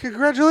Michigan.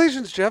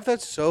 Congratulations, Jeff.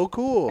 That's so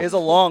cool. It's a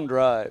long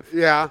drive.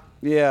 Yeah.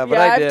 Yeah, but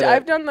Yeah, I did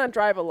I've it. done that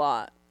drive a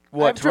lot.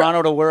 What, I've dri-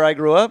 Toronto to where I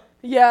grew up?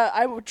 Yeah,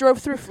 I drove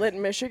through Flint,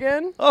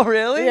 Michigan. Oh,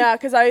 really? Yeah,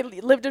 because I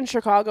lived in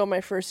Chicago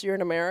my first year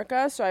in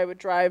America, so I would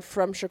drive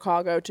from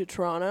Chicago to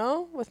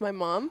Toronto with my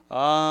mom.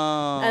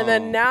 Oh. And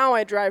then now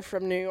I drive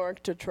from New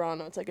York to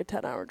Toronto. It's like a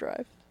 10-hour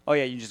drive. Oh,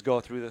 yeah, you just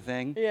go through the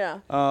thing? Yeah.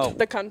 Oh.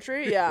 The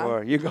country, yeah.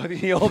 Or you go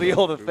the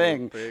old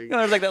thing.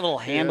 There's like that little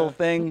handle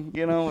thing,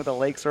 with the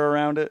lakes are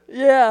around it.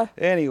 Yeah.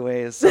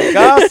 Anyways, so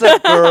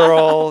Gossip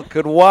Girl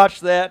could watch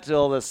that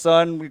till the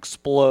sun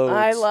explodes.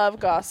 I love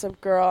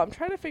Gossip Girl. I'm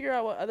trying to figure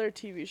out what other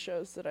TV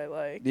shows that I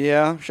like.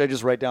 Yeah? Should I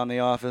just write down The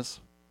Office?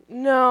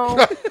 No.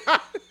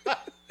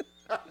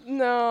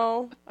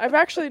 No. I've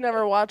actually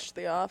never watched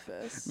The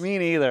Office. Me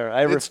neither.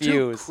 I It's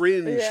too refuse.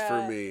 cringe Yeah.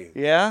 for me.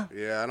 Yeah?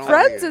 Yeah, I don't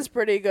Friends like it. is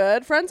pretty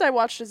good. Friends I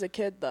watched as a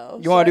kid, though.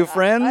 You wanna do I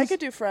Friends? could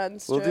do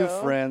Friends, We'll too. do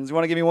Friends. You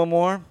want to give me one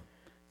more?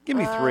 Give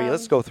me 3.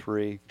 Let's go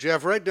 3.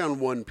 Jeff, write down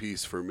One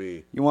Piece for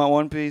me. You want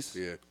One Piece?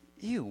 Yeah.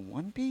 Ew,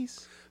 One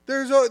Piece?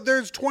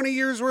 There's 20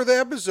 years worth of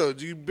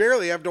episodes. You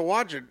barely have to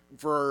watch it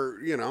for,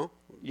 Yeah.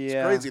 It's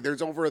crazy.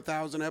 There's over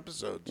 1,000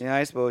 episodes. Yeah,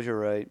 I suppose you're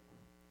right.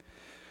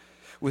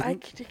 I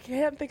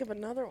can't think of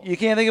another one. You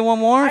can't think of one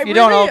more? I If you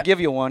don't, really- I'll give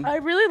you one. I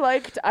really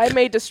liked I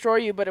May Destroy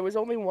You, but it was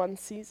only one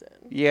season.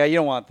 Yeah, you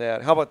don't want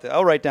that. How about that?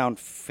 I'll write down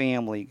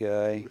Family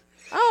Guy.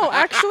 Oh,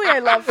 actually, I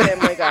love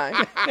Family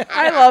Guy.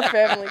 I love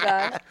Family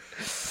Guy.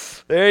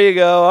 There you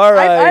go. All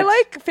right. I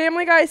like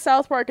Family Guy,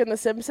 South Park, and The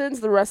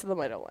Simpsons. The rest of them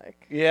I don't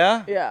like.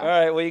 Yeah? Yeah. All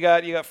right. Well, you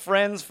got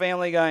Friends,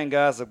 Family Guy, and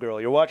Gossip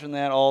Girl. You're watching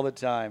that all the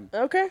time.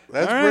 Okay.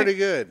 That's All right. pretty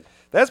good.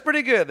 That's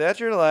pretty good. That's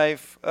your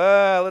life.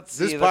 Let's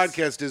see. This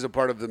podcast is a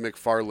part of the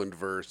McFarland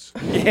verse.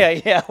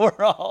 Yeah,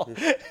 we're all.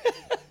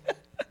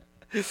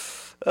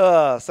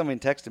 Somebody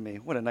texted me.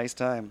 What a nice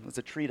time. It's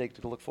a treat I get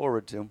to look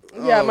forward to.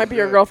 Yeah, it might be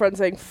your girlfriend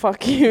saying,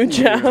 fuck you,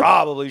 Jeff.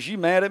 Probably. She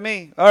mad at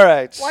me. All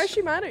right. Why is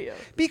she mad at you?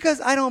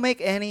 Because I don't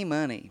make any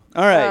money.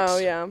 All right. Oh,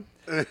 yeah.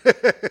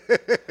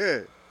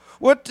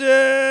 What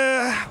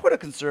do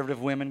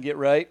conservative women get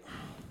right?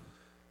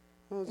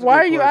 Why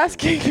are you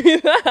asking me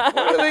that?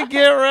 What do they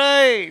get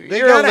right? They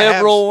You're a gotta have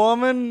liberal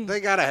woman. They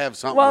got to have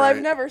something Well, right.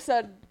 I've never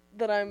said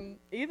that I'm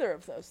either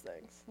of those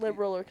things,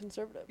 liberal or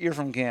conservative. You're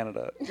from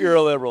Canada. You're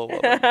a liberal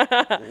woman.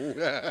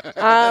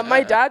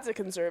 My dad's a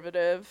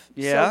conservative.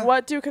 Yeah? So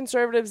what do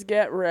conservatives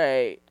get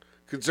right?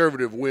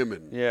 Conservative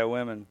women. Yeah,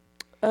 women.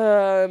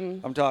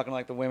 Um, I'm talking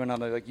like the women on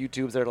the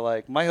YouTubes that are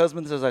like, my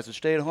husband says I should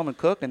stay at home and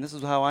cook, and this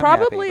is how I'm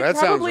probably happy. That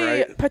sounds probably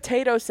right.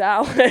 potato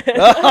salad.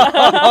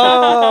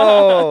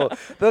 Oh,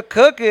 the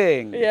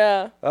cooking.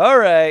 Yeah. All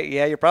right.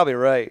 Yeah, you're probably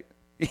right.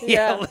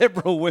 Yeah.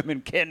 Liberal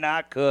women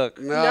cannot cook.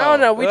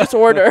 No, we just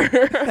order.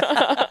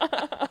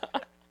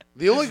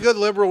 The only good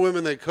liberal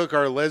women that cook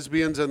are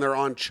lesbians, and they're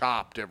on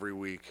Chopped every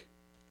week.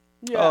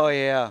 Yeah. Oh,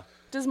 yeah.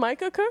 Does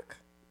Micah cook?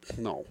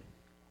 No.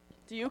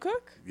 Do you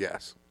cook?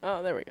 Yes.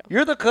 Oh, there we go.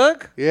 You're the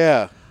cook?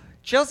 Yeah.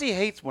 Chelsea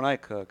hates when I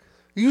cook.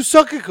 You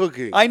suck at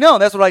cooking. I know,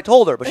 that's what I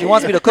told her, but she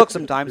wants me to cook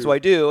sometimes, so I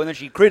do, and then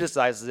she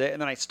criticizes it,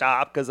 and then I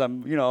stop because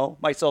I'm,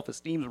 my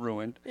self-esteem's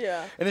ruined.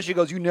 Yeah. And then she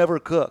goes, you never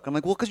cook. I'm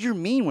like, well, because you're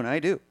mean when I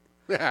do.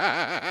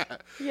 Yeah.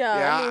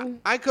 Yeah,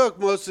 I cook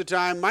most of the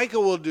time. Micah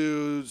will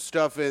do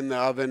stuff in the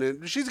oven,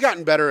 and she's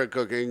gotten better at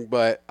cooking,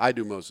 but I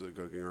do most of the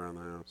cooking around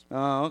the house.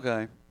 Oh,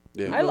 okay.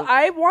 Yeah.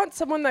 I want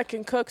someone that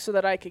can cook so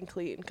that I can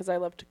clean because I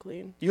love to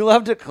clean. You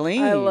love to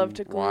clean. I love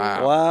to clean.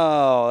 Wow.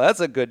 Wow, that's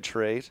a good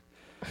trait.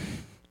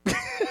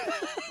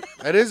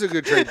 That is a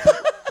good trait.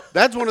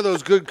 That's one of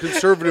those good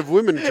conservative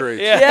women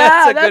traits. Yeah, Yeah,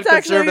 that's a good that's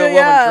actually- conservative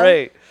yeah. woman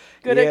trait.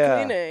 Good Yeah.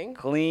 at cleaning.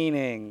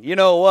 Cleaning. You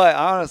know what?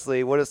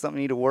 Honestly, what is something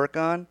you need to work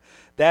on?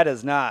 That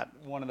is not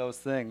one of those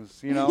things,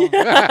 you know?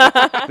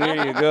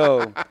 There you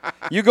go.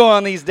 You go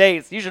on these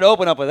dates, you should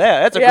open up with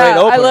that. That's a Yeah,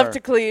 great I opener. love to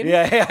clean.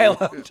 Yeah, I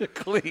love to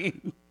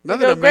clean.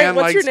 Nothing go, a man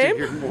 "Great, what's likes your to name?"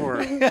 hear more.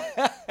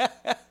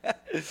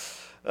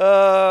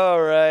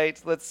 All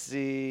right, let's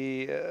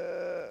see.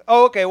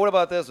 Okay, what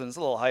about this one? It's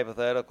a little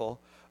hypothetical.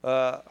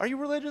 Are you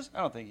religious?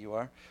 I don't think you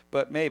are,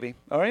 but maybe.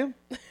 Are you?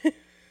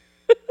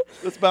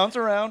 Let's bounce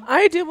around.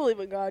 I do believe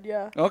in God,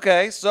 yeah.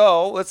 Okay,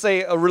 so let's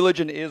say a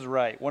religion is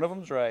right. One of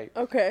them's right.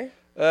 Okay.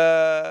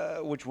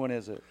 Which one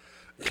is it?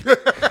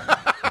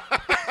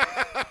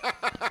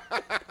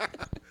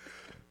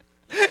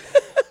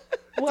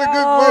 That's a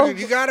good question.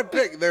 You got to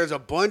pick. There's a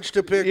bunch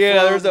to pick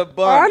Yeah, from. there's a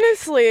bunch.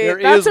 Honestly,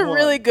 There that's is a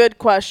really one. good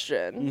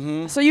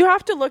question. So you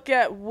have to look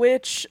at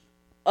which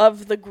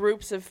of the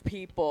groups of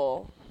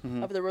people,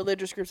 of the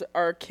religious groups,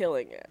 are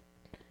killing it.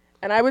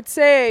 And I would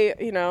say,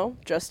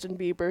 Justin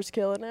Bieber's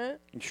killing it.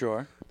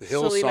 Sure. The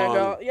Selena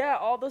Hillsong. Yeah,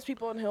 all those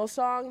people in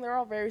Hillsong, they're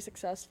all very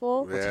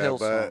successful. What's Yeah,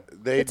 Hillsong?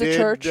 but they It's a did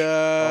church.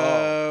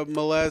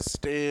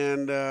 molest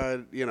and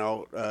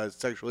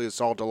sexually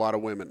assault a lot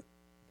of women.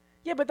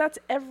 Yeah, but that's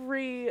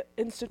every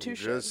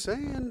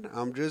institution.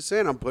 I'm just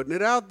saying. I'm putting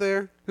it out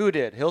there. Who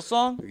did?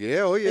 Hillsong?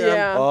 Yeah, oh yeah.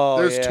 Yeah. Oh,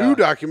 There's yeah. 2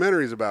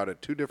 documentaries about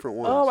it. 2 different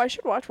ones. Oh, I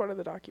should watch one of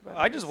the documentaries.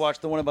 I just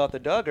watched the one about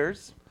the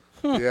Duggars.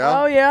 Oh, yeah?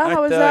 I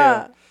How was tell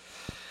that?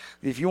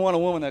 If you want a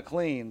woman that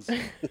cleans,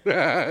 I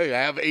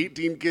have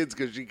 18 kids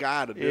because she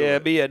got to do yeah,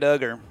 it. be a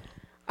Duggar.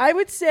 I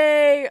would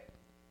say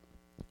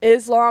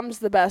Islam's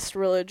the best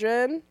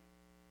religion.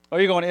 Oh,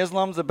 you're going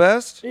Islam's the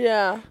best?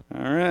 Yeah,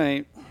 All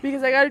right.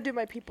 because I got to do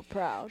my people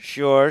proud.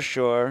 Sure.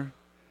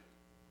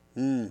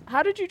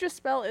 How did you just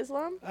spell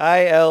Islam?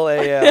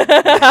 ILAM.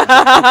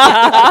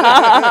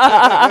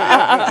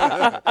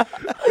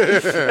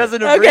 That's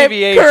an Okay,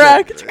 abbreviation.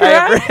 correct.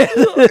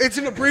 It's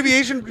an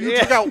abbreviation. You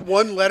took out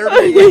one letter.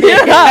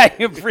 Yeah, I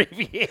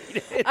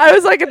abbreviated it. I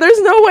was like,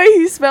 there's no way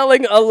he's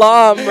spelling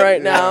alam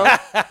right now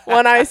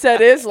when I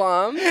said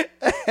Islam.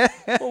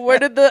 Well, where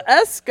did the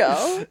S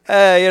go?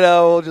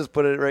 We'll just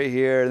put it right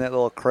here in that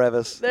little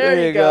crevice.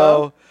 There you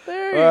go.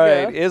 There you All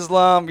right, go.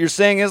 Islam. You're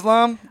saying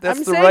Islam? That's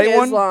I'm the saying right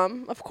one?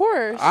 Islam, of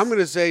course. I'm going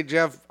to say,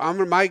 Jeff,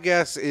 my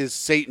guess is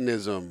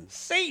Satanism.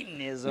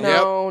 Satanism.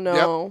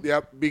 No.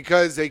 Yep.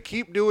 Because they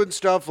keep doing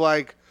stuff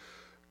like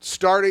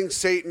starting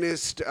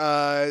Satanist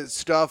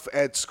stuff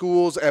at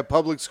schools, at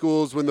public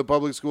schools, when the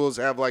public schools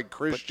have like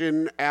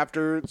Christian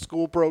after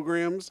school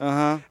programs,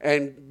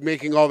 and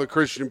making all the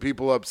Christian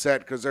people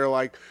upset because they're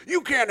like,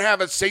 you can't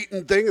have a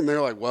Satan thing, and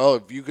they're like, well,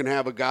 if you can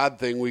have a God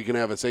thing, we can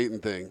have a Satan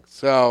thing.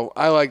 So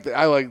I like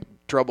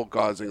trouble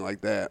causing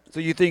like that. So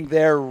you think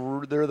they're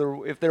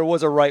the if there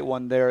was a right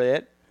one, they're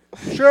it?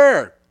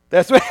 Sure.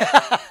 That's what.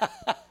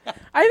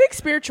 I think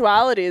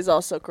spirituality is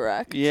also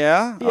correct.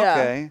 Yeah. Yeah.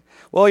 Okay.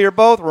 Well, you're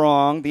both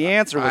wrong. The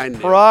answer I was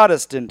knew.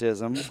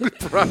 Protestantism.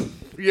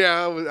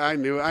 Yeah, I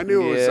knew it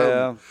was Yeah.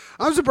 something.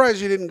 I'm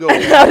surprised you didn't go.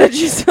 How did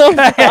you spell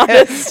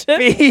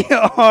Protestant?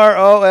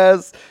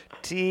 PROST.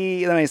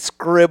 Then I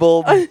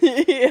scribbled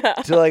Yeah.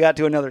 until I got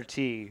to another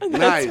T.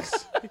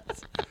 Nice.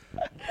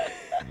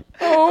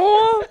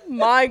 Oh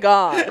my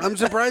God. I'm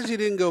surprised you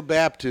didn't go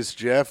Baptist,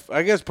 Jeff.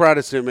 I guess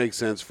Protestant makes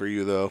sense for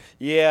you, though.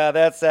 Yeah,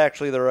 that's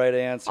actually the right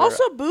answer.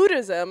 Also,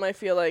 Buddhism, I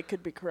feel like,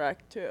 could be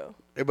correct too.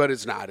 But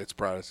it's not. It's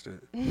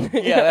Protestant.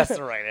 yeah, that's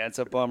the right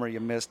answer. Bummer you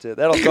missed it.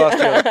 That'll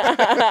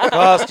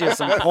cost you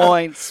some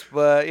points,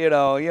 but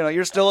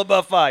you're still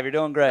above 5. You're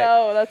doing great.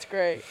 Oh, that's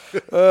great.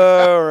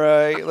 All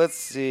right, let's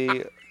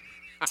see.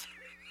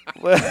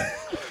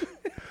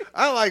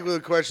 I like the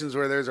questions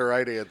where there's a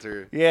right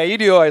answer. Yeah, you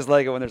do always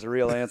like it when there's a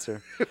real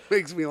answer. It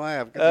makes me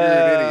laugh because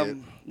you're an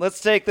idiot. Let's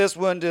take this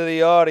one to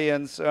the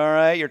audience. All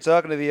right, you're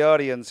talking to the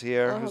audience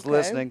here who's Okay.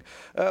 listening.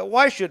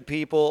 Why should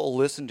people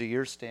listen to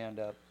your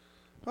stand-up?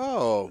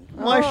 Oh.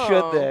 Why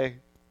should Oh. they?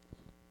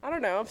 I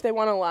don't know if they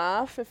want to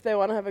laugh, if they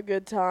want to have a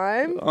good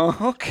time,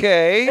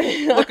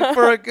 Okay, looking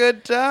for a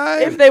good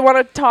time. if they want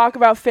to talk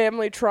about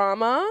family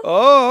trauma.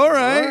 Oh, all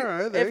right. All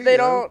right, there If you they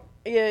go.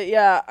 don't,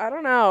 yeah, I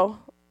don't know.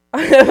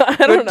 I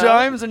don't Good know.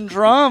 times and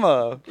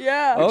drama.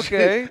 Yeah.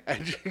 Okay.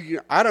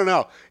 I don't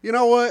know. You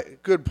know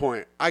what? Good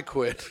point. I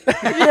quit.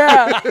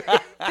 Yeah.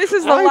 This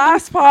is the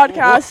last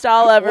podcast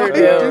I'll ever Why do.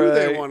 do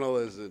they Alright. want to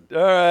listen? All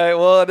right.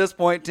 Well, at this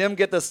point, Tim,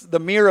 get the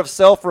mirror of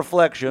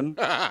self-reflection.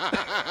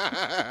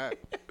 I'm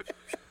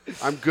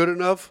good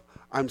enough.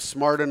 I'm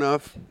smart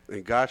enough.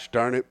 And gosh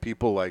darn it,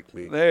 people like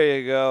me. There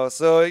you go.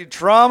 So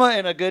trauma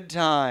and a good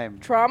time.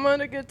 Trauma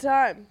and a good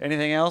time.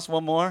 Anything else?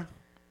 One more?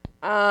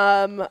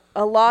 A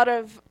lot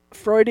of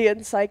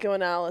Freudian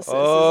psychoanalysis.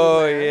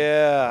 Oh, is in there.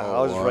 yeah. Oh,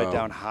 I'll just write wow.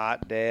 down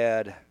hot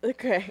dad.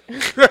 Okay.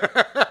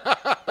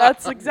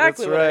 That's exactly That's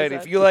what I right. said.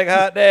 If you like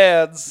hot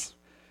dads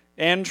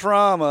and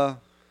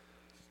trauma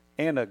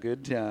and a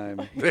good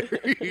time. There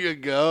you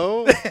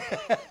go.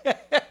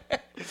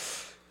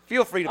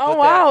 Feel free to put Oh that.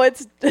 wow,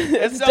 it's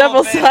all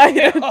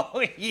double-sided.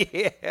 Oh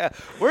yeah,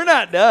 we're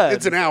not done.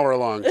 It's an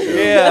hour-long show.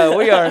 Yeah,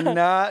 we are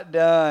not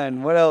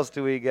done. What else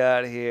do we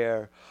got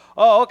here?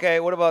 Oh, okay.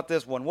 What about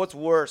this one? What's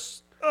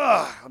worse?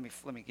 Ugh,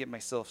 let me get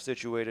myself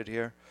situated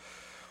here.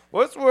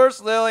 What's worse,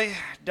 Lily?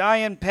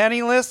 Dying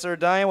penniless or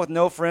dying with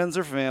no friends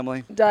or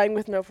family? Dying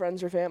with no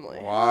friends or family.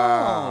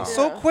 Wow.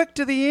 So Yeah. quick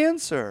to the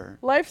answer.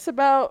 Life's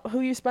about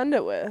who you spend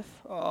it with,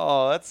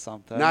 Oh, that's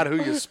something. Not who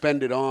you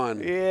spend it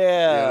on. Yeah.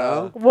 You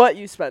know? what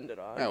you spend it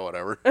on. Yeah,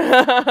 whatever.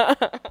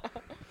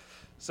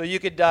 So you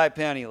could die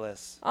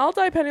penniless I'll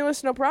die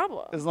penniless, no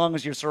problem. as long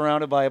as you're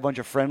surrounded by a bunch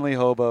of friendly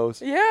hobos.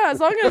 Yeah, as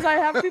long as I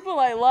have people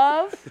I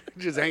love,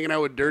 Just hanging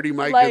out with Dirty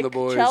Mike like and the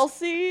boys.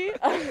 Chelsea.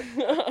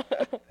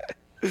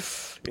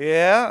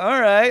 Yeah, all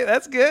right.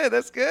 That's good.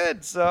 That's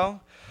good. So,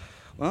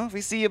 well, if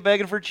we see you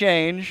begging for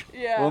change,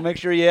 Yeah. we'll make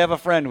sure you have a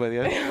friend with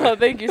you. Oh,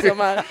 thank you so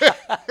much.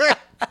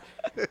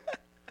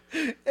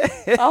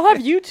 I'll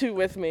have you two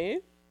with me.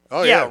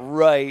 Oh, Yeah, yeah.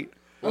 right.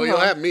 Well, you'll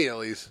have me at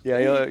least.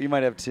 Yeah, you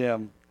might have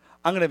Tim.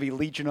 I'm going to be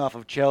leeching off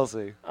of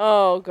Chelsea.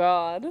 Oh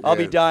God. I'll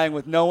be Yeah. dying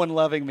with no one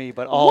loving me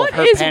but all What of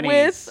her is pennies.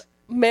 with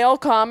male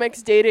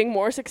comics dating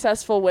more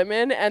successful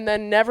women and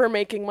then never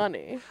making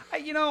money?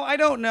 I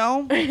don't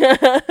know.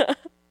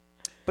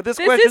 But this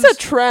This question's... is a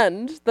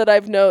trend that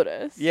I've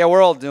noticed. Yeah,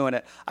 we're all doing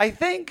it. I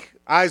think...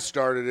 I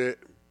started it.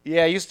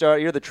 Yeah,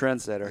 you're the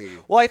trendsetter.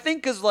 Well, I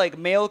think because, like,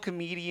 male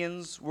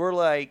comedians, we're,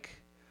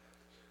 like,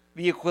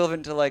 the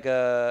equivalent to, like,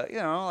 a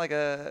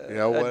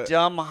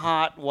dumb,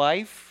 hot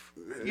wife,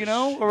 Or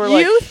we're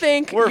You like,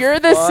 think we're you're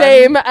the fun.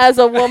 same as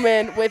a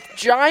woman with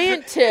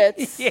giant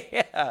tits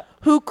Yeah.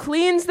 who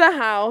cleans the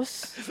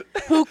house,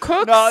 who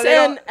cooks No,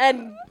 they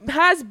and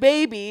has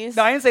babies,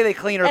 No, I didn't say they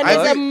clean her and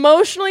cook. is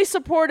emotionally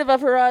supportive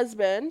of her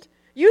husband.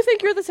 You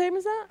think you're the same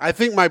as that? I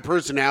think my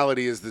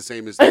personality is the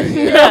same as that.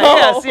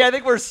 Yeah, see, I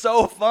think we're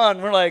so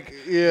fun. We're like,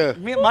 Yeah.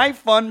 my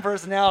fun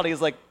personality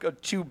is like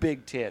two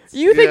big tits.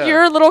 You think Yeah.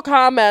 your little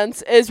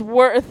comments is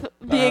worth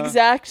the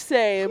exact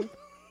same?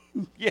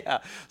 Yeah.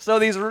 So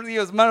these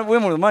women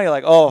with money are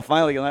like, oh,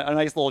 finally, a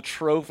nice little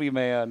trophy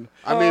man.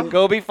 I mean,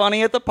 Go be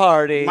funny at the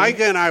party.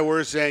 Micah and I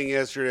were saying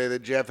yesterday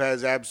that Jeff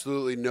has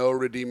absolutely no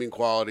redeeming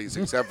qualities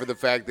except for the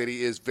fact that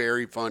he is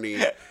very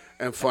funny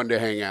and fun to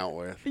hang out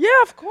with. Yeah,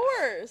 of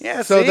course.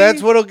 Yeah, So see?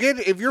 that's what'll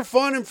get. If you're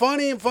fun and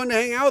funny and fun to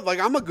hang out with,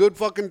 like, I'm a good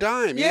fucking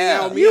time. You Yeah. hang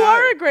out with me, You I-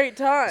 are a great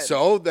time.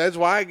 So that's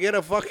why I get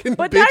a fucking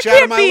but bitch that out of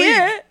can't my be league.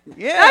 it.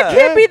 Yeah. That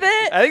can't be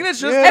that. I think that's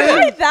just Yeah. Am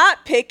it. I that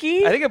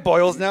picky? I think it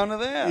boils down to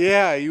that.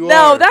 Yeah, you are.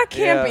 No, that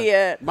can't Yeah. be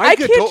it. I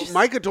Micah can't told, just-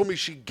 Micah told me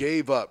she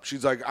gave up.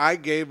 She's like, I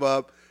gave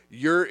up.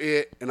 You're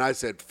it. And I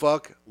said,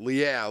 fuck,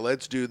 yeah,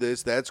 let's do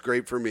this. That's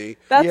great for me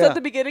That's Yeah. at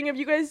the beginning of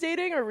you guys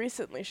dating, or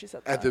recently she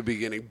said that? at the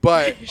beginning.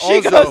 But She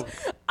also, goes,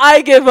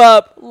 I give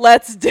up.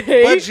 Let's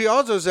date. but she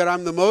also said,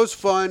 I'm the most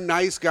fun,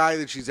 nice guy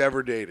that she's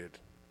ever dated.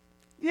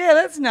 Yeah,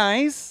 that's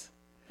nice.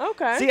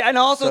 Okay. See, and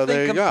I also So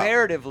there think you go.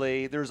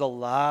 comparatively, there's a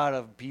lot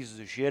of pieces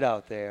of shit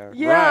out there.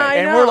 yeah, Right. I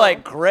And know. we're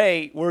like,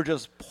 great, we're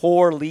just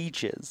poor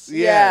leeches.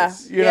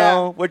 Yes. You yeah,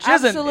 know, which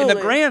isn't in the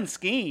absolutely. grand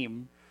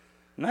scheme.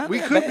 Not We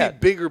that could bad.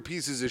 be bigger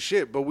pieces of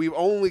shit, but we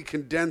only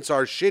condense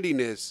our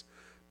shittiness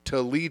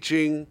to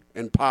leeching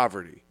and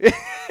poverty.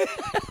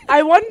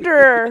 I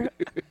wonder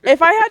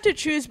if I had to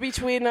choose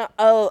between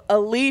a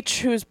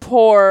leech who's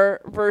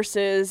poor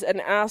versus an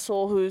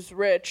asshole who's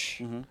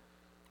rich.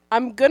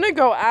 I'm gonna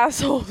go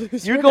asshole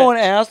who's You're rich. going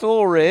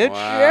asshole rich?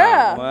 Wow.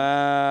 Yeah.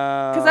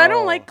 Wow. Because I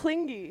don't like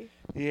clingy.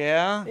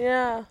 Yeah?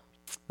 Yeah.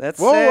 That's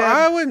Well, sad.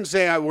 I wouldn't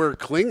say we're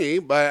clingy,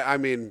 but I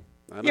mean,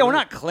 I don't Yeah, we're know.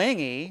 not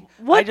clingy.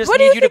 What, I just what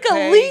do need you to think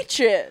pay. a leech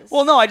is?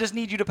 Well, no, I just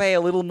need you to pay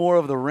a little more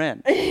of the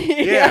rent.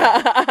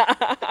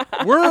 Yeah.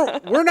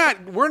 we're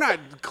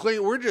not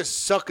clean. We're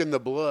just sucking the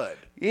blood.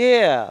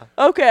 Yeah.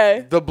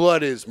 Okay. The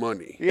blood is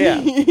money. Yeah.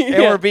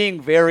 And we're being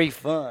very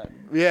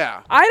fun.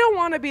 Yeah. I don't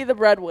want to be the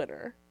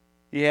breadwinner.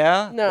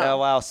 Yeah? No. Oh,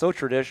 wow, so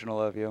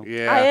traditional of you.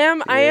 Yeah. I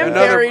am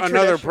very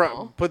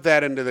traditional. Put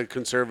that into the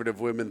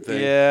conservative women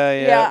thing.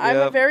 Yeah, I'm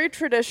a very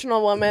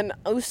traditional woman.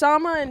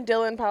 Usama and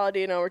Dylan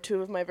Palladino are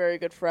two of my very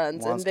good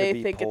friends, Wants and to they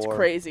be think it's poor.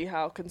 crazy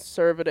how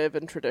conservative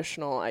and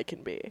traditional I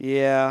can be.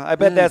 Yeah, I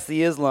bet that's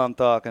the Islam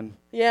talking.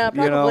 Yeah,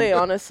 You know? probably,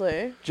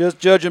 honestly. Just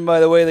judging by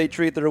the way they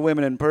treat their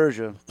women in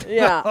Persia.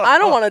 Yeah, I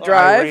don't want to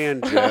drive.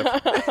 Iran, Jeff.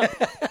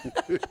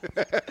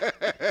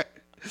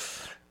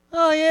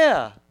 Oh,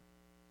 yeah.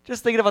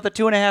 Just thinking about the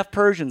 2.5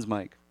 Persians,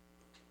 Mike.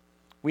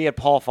 We had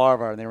Paul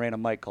Farvar, and they ran a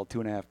mic called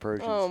 2.5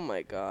 Persians. Oh,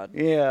 my God.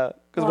 Yeah,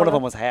 because one of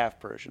them was half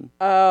Persian.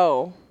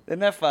 Oh, Isn't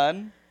that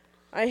fun?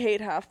 I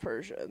hate half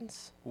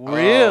Persians.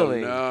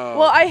 Really? Oh, no.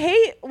 Well, I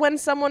hate when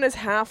someone is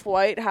half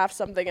white, half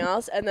something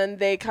else, and then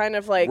they kind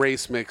of like...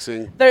 Race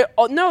mixing. They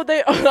no,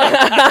 they...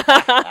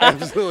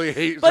 Absolutely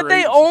hate But they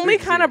race only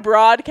mixing. kind of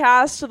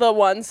broadcast to the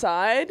one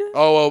side.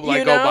 Oh, like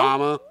you know?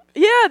 Obama?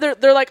 Yeah,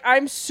 they're like,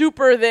 I'm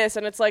super this,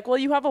 and it's like, well,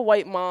 you have a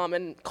white mom,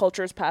 and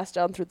culture is passed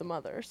down through the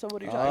mother. So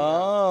what are you talking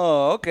about?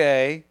 Oh,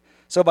 okay.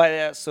 So by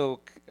that,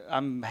 so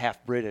I'm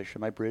half British.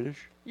 Am I British?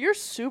 You're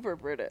super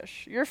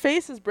British. Your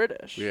face is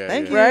British. Yeah,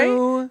 Thank yeah.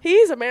 you. Right?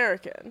 He's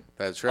American.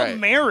 That's right.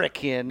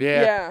 American.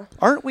 Yeah.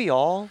 Aren't we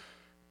all?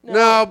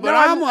 No, but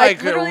I'm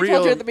like I literally a real.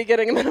 told you at the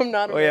beginning that I'm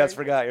not Oh, American. yes,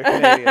 forgot. You're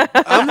Canadian.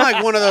 I'm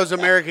like one of those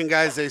American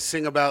guys they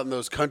sing about in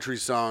those country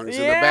songs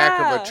in the back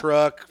of Yeah. a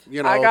truck.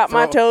 You know, I got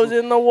my toes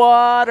in the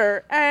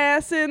water,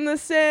 ass in the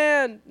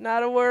sand,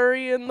 not a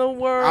worry in the I'm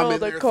world. in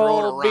there A throwing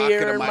a cold rock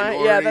beer at a in my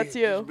minority. yeah, that's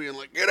you. Just being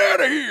like, get out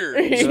of here.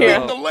 Yeah.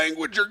 Speak the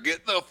language or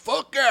get the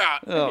fuck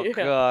out. Oh, Yeah.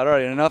 God. All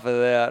right, enough of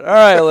that. All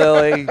right,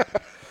 Lily.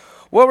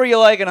 What were you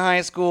like in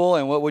high school,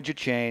 and what would you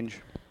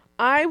change?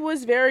 I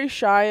was very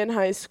shy in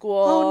high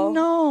school. Oh,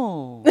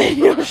 no.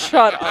 You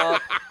shut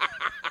up.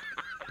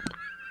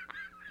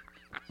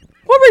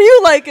 What were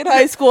you like in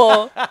high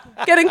school?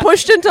 Getting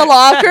pushed into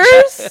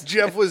lockers?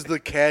 Jeff was the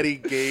catty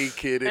gay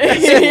kid. In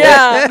his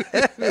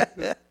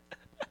Yeah.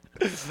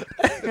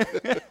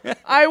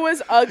 I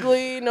was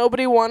ugly.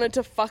 Nobody wanted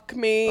to fuck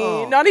me.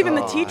 Oh, Not even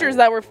the God. teachers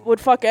that would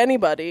fuck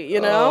anybody, you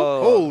know?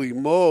 Oh, Holy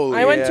moly.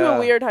 I went to yeah. a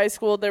weird high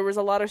school. There was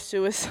a lot of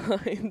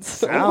suicides.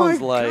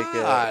 sounds like it.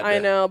 God. I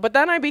know. But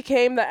then I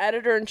became the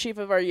editor-in-chief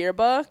of our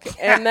yearbook.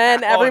 And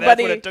then Oh,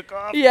 everybody... that's when it took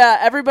off? Yeah,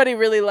 everybody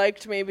really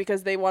liked me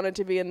because they wanted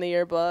to be in the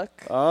yearbook.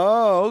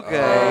 Oh, okay.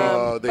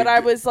 Oh, they But I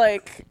did- was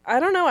like, I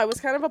don't know. I was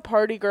kind of a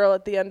party girl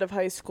at the end of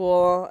high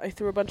school. I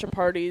threw a bunch of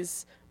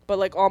parties, but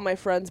like all my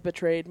friends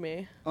betrayed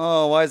me.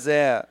 Oh, why's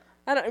that?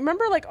 I don't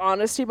remember like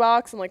Honesty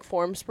Box and like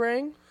Form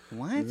Spring.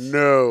 What?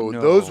 No,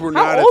 No. those were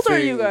not How a old are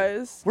thing. you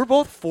guys? We're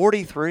both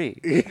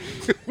 43.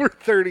 We're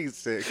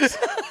 36.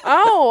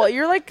 Oh,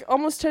 you're like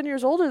almost 10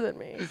 years older than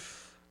me.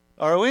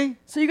 Are we?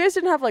 So you guys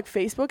didn't have like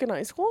Facebook in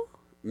high school?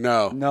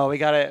 No. No, we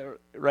got it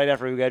right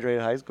after we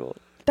graduated high school.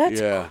 That's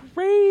Yeah.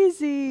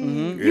 crazy.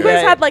 Mhm. You Yeah.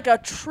 guys had like a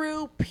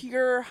true,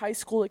 pure high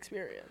school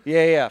experience.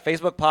 Yeah.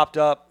 Facebook popped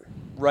up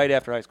right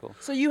after high school.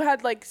 So you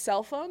had like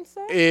cell phones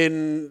then?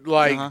 In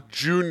like Uh-huh.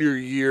 junior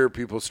year,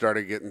 people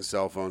started getting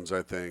cell phones,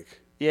 I think.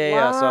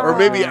 Yeah. So Wow. Or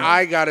maybe Oh.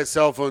 I got a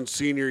cell phone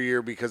senior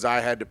year because I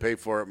had to pay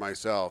for it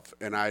myself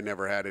and I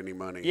never had any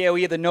money. Yeah,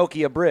 we had the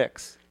Nokia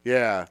bricks.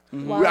 Yeah.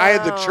 Wow. I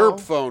had the chirp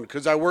phone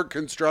because I worked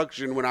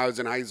construction when I was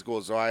in high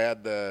school, so I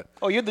had the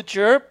Oh, you had the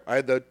chirp?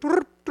 the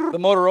The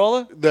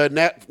Motorola?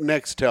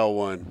 Nextel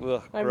one.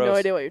 Ugh, I have gross. no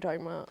idea what you're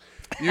talking about.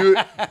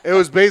 It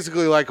was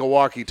basically like a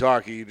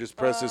walkie-talkie. You just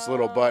press this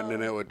little button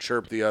and it would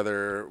chirp the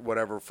other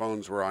whatever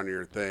phones were on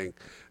your thing.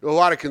 A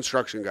lot of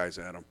construction guys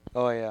had them.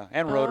 Oh, yeah.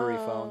 And rotary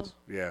phones.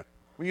 Yeah.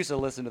 We used to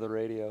listen to the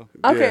radio.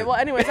 Okay, Yeah. well,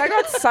 anyways, I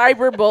got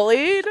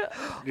cyberbullied.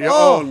 Yeah,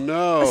 oh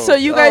no. So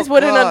you guys Oh,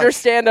 wouldn't gosh.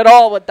 understand at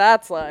all what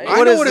that's like. I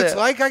What know is what it's it?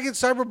 like. I get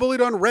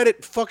cyberbullied on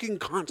Reddit fucking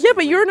constantly. Yeah,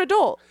 but you're an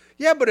adult.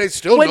 Yeah, but I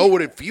still When- know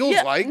what it feels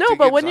Yeah, like. no, to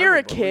but get when you're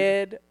a cyberbullied.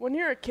 kid, when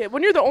you're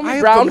the I only have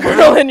brown the girl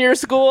mind- in your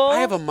school. I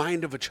have a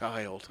mind of a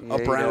child, Yeah, a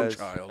he brown does.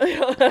 child.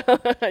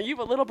 you have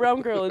a little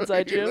brown girl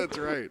inside Yeah, you. that's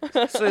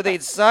right. So they'd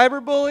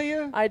cyberbully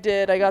you? I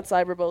did. I got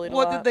cyberbullied.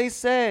 What a did lot. they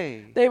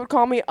say? They would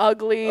call me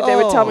ugly. They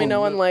would tell me Oh,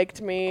 no one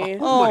liked me.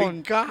 Oh, Oh, my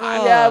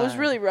God. Yeah, it was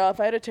really rough.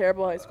 I had a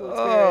terrible high school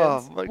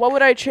experience. Oh, my What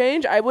would I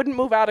change? I wouldn't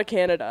move out of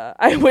Canada.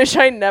 I wish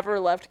I never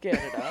left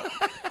Canada.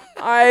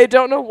 I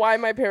don't know why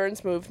my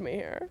parents moved me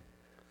here.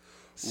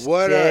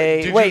 What?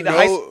 Did Wait, you the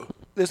high know?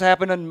 this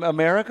happened in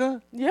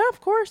America? Yeah, of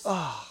course.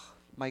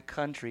 My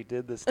country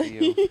did this to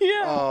you.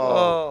 yeah.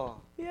 Oh.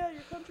 Yeah,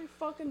 your country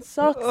fucking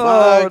sucks. My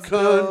Oh, no.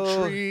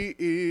 country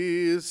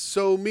is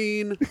so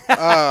mean.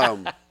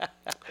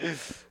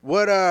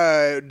 What?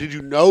 Did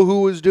you know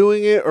who was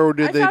doing it, or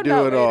did I they found do out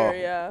it later, all?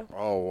 Yeah.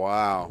 Oh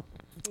wow.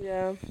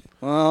 Yeah.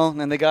 Well,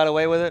 and they got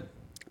away with it?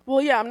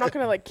 Well, yeah, I'm not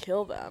going to, like,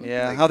 kill them.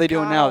 Yeah. How they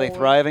doing now? They Ow.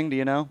 thriving? Do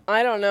you know?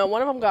 I don't know.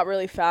 One of them got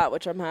really fat,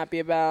 which I'm happy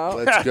about.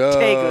 Let's go.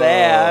 Take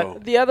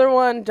that. The other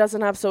one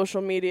doesn't have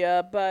social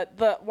media,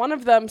 but one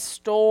of them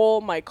stole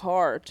my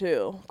car,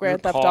 too.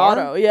 Grand Theft car?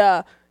 Auto.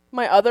 Yeah.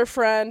 My other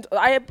friend,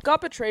 I got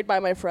betrayed by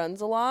my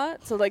friends a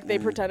lot. So, like, they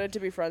pretended to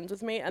be friends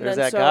with me. And There's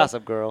then that so,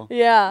 Gossip Girl.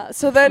 Yeah.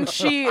 So then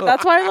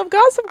that's why I love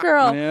Gossip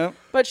Girl. Yeah.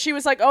 But she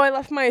was like, oh, I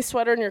left my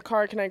sweater in your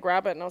car. Can I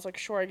grab it? And I was like,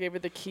 sure. I gave her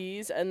the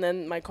keys. And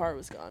then my car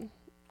was gone.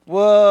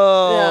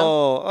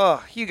 Whoa.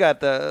 Oh, you got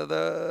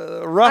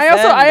the rough I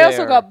end also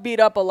there. got beat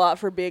up a lot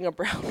for being a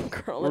brown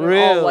girl in an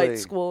Really? all-white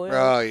school.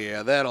 Yeah. Oh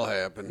yeah, that'll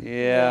happen.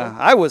 Yeah,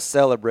 I was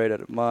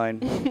celebrated at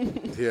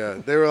mine. Yeah,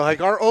 they were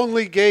like our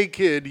only gay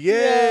kid.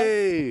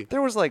 Yay!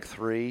 There was like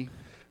 3.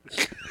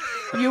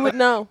 You would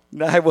know.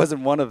 No, I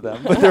wasn't one of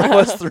them, but there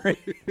was 3.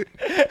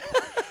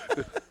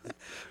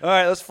 All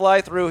right, let's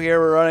fly through here.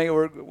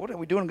 What are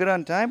we doing good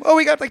on time? Oh,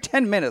 we got like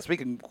 10 minutes. We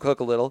can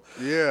cook a little.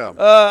 Yeah.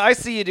 I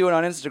see you doing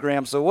on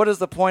Instagram. So what is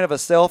the point of a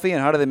selfie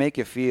and how do they make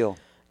you feel?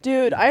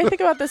 Dude, I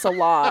think about this a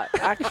lot,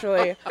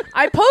 actually.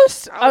 I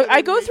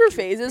go through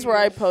phases where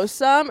I post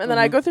some, and then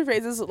I go through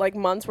phases, like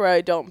months where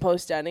I don't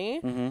post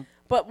any.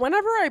 But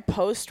whenever I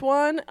post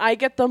one, I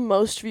get the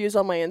most views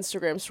on my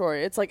Instagram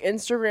story. It's like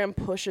Instagram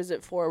pushes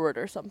it forward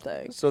or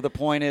something. So the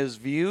point is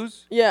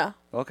views? Yeah.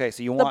 Okay,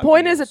 so you The want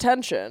point views. is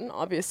attention,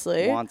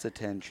 obviously. Wants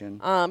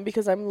attention.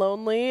 Because I'm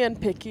lonely and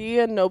picky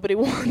and nobody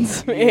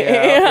wants me.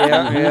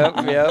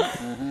 Yeah.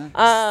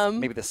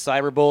 Maybe the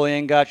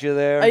cyberbullying got you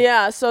there.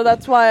 Yeah, so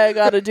that's why I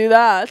got to do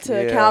that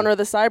to counter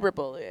the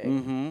cyberbullying.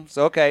 Mm-hmm.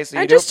 So, okay, so you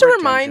And do it just to for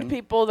remind attention.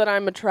 people that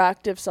I'm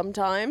attractive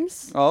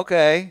sometimes.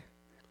 Okay.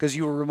 Because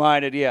you were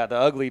reminded, the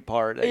ugly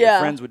part that your Yeah.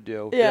 friends would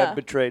do. Yeah. That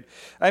betrayed.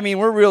 I mean,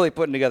 we're really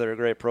putting together a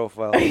great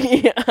profile.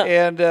 Yeah.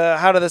 And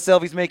how do the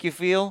selfies make you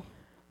feel?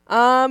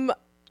 I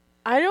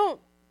don't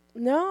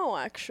know,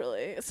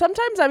 actually.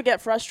 Sometimes I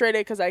get frustrated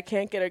because I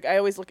can't get I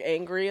always look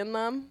angry in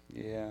them.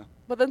 Yeah.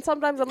 But then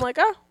sometimes I'm like,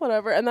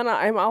 whatever. And then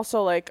I'm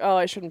also like,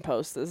 I shouldn't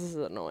post this. This is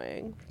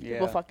annoying. Yeah.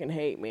 People fucking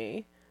hate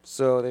me.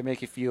 So they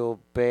make you feel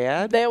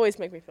bad? They always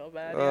make me feel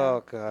bad.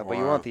 Oh, God. But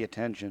you want the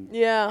attention.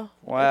 Yeah.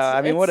 Wow.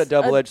 I mean, what a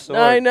double-edged sword.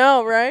 I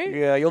know, right?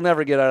 Yeah, you'll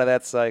never get out of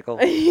that cycle.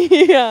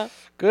 Yeah.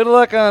 Good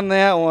luck on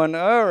that one.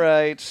 All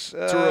right. It's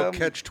a real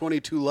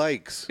catch-22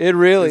 likes. It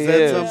really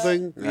is. That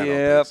something? I don't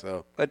Yep. think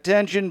so.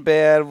 Attention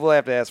bad. We'll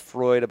have to ask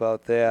Freud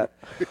about that.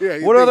 Yeah,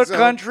 you What think other so?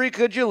 country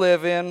could you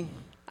live in?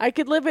 I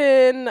could live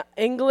in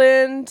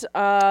England.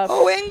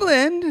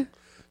 England.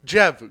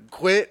 Jeff,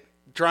 quit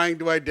trying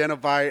to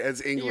identify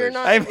as English. You're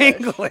not I'm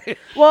English. English.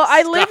 Well,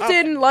 I Stop lived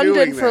in doing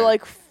London for that.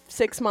 like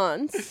 6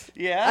 months.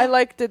 Yeah? I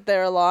liked it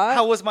there a lot.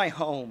 How was my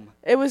home?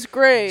 It was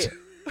great.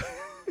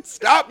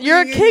 Stop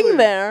You're a being king English.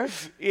 there.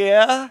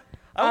 Yeah.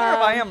 I wonder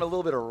if I am a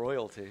little bit of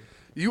royalty.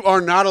 You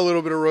are not a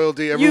little bit of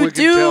royalty. Everyone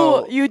can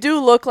tell. You do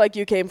look like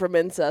you came from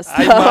incest.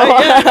 I though. might,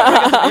 yeah,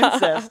 because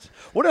incest.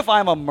 What if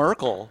I'm a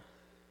Merkel?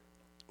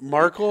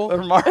 Markle? Or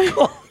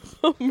Markle?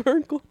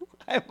 Merkel.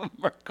 I'm a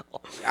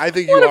Merkel. I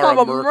think you What if are I'm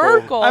a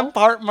Merkel? I'm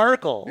part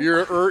Merkel.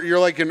 You're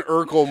like an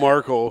Urkel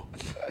Markle.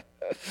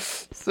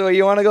 So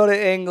you want to go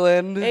to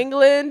England?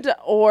 England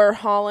or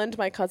Holland.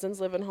 My cousins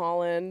live in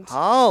Holland.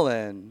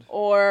 Holland.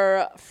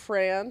 Or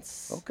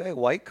France. Okay,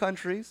 white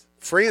countries.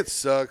 France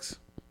sucks.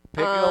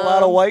 Picking a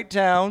lot of white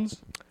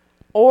towns.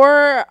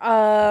 Or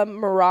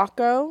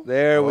Morocco.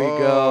 There we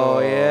go.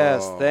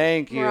 Yes,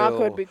 thank you. Morocco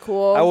would be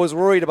cool. I was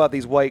worried about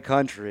these white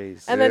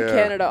countries. And then Yeah.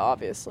 Canada,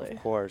 obviously. Of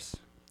course.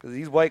 Because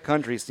these white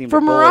countries seem For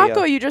to bully Morocco,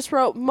 ya. you just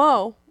wrote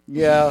Mo.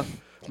 Yeah.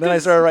 Then I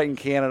started writing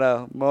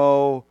Canada.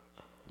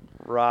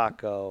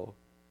 Morocco.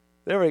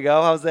 There we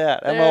go. How's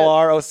that? There.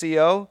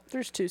 Morocco?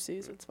 There's 2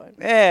 C's. It's fine.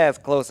 Yeah, it's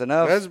close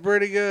enough. That's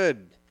pretty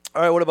good.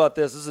 All right, what about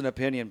this? This is an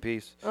opinion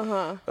piece.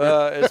 Uh-huh.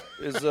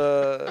 We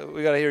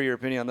got to hear your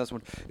opinion on this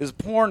one. Is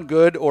porn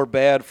good or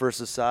bad for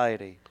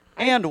society?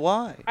 And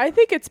why? I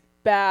think it's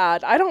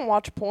bad. I don't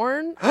watch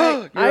porn.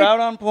 You're out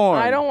on porn.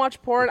 I don't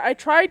watch porn. I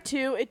tried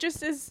to. It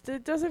just is.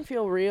 It doesn't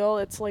feel real.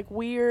 It's like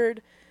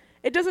weird.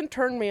 It doesn't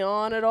turn me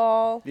on at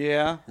all.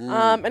 Yeah.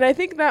 And I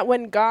think that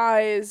when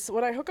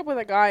I hook up with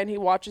a guy and he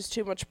watches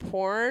too much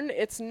porn,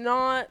 it's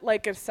not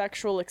like a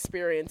sexual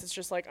experience. It's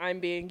just like I'm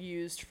being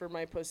used for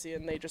my pussy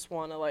and they just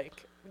want to like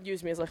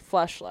use me as a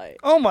fleshlight.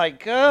 Oh my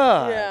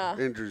God. Yeah.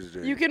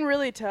 Interesting. You can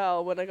really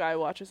tell when a guy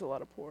watches a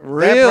lot of porn.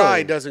 Really? That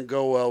probably doesn't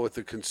go well with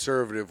the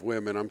conservative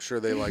women. I'm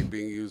sure they like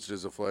being used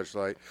as a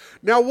fleshlight.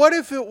 Now, what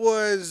if it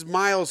was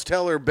Miles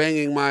Teller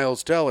banging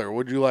Miles Teller?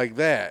 Would you like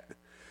that?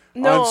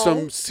 No. On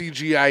some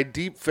CGI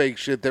deepfake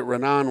shit that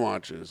Renan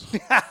watches.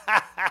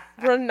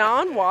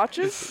 Renan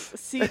watches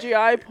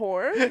CGI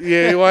porn.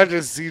 Yeah, he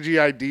watches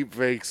CGI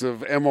deepfakes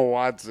of Emma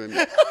Watson.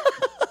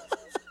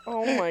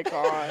 Oh my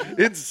God.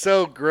 It's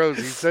so gross.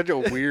 He's such a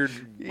weird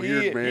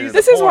man. he's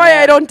This is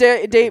why I don't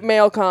date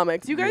male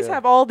comics. You guys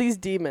have all these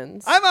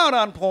demons. I'm out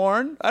on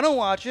porn. I don't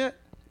watch it.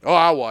 Oh,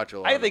 I watch a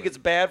lot. I think it's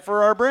bad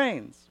for our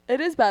brains. It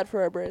is bad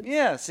for our brains.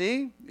 Yeah,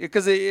 see?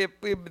 Because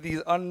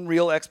these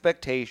unreal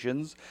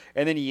expectations,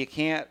 and then you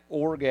can't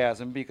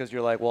orgasm because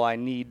you're like, well, I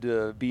need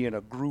to be in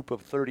a group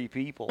of 30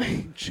 people.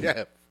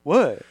 Jeff.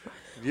 What?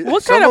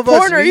 What Some kind of us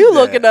porn are need you that.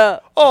 looking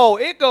up? Oh,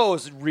 it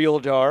goes real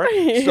dark,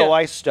 so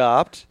I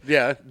stopped.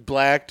 Yeah,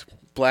 blacked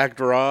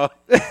raw.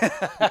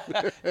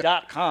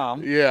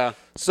 .com. Yeah.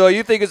 So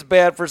you think it's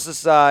bad for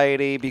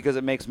society because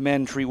it makes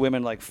men treat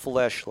women like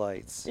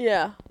fleshlights?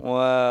 Yeah.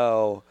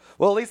 Wow.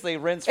 Well, at least they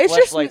rinse It's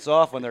just- fleshlights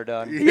off when they're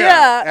done.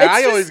 Yeah, And it's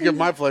I always just- give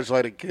my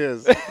fleshlight a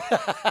kiss.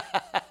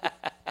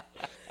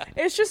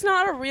 It's just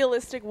not a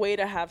realistic way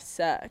to have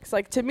sex.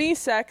 Like, to me,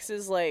 sex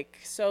is, like,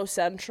 so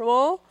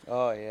sensual.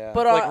 Oh, yeah.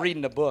 But, It's like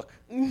reading a book.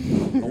 The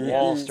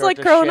walls It's start like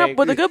to growing shake. up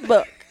with a good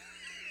book.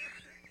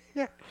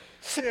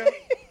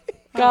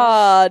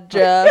 God,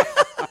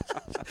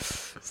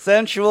 Jeff.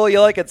 Sensual. You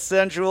like it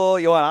sensual.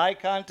 You want eye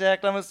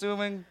contact, I'm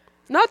assuming?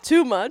 Not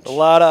too much. A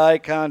lot of eye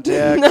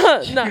contact.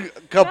 No,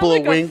 Couple not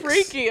of like winks. a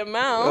freaky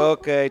amount.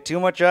 Okay, too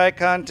much eye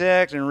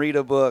contact and read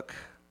a book.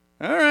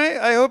 All right,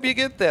 I hope you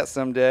get that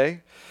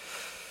someday.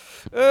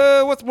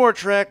 What's more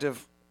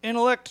attractive,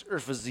 intellect or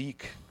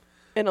physique?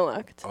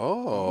 Intellect.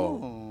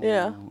 Oh.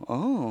 Yeah.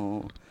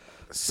 Oh.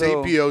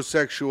 So-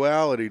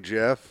 Sapiosexuality,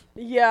 Jeff.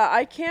 Yeah,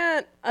 I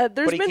can't. There's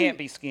But he been. can't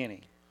be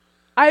skinny.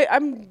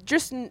 I'm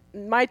just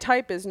my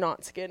type is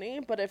not skinny,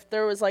 but if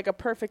there was like a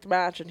perfect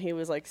match and he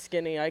was like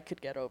skinny, I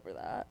could get over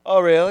that. Oh,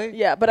 really?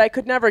 Yeah, but I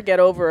could never get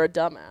over a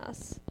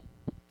dumbass.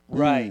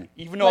 Right.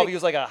 Even though if he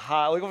was like a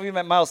hot, like if you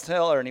met Miles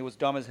Teller and he was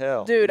dumb as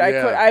hell. Dude,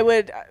 I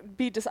would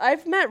be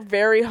I've met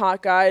very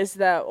hot guys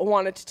that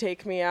wanted to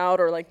take me out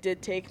or like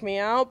did take me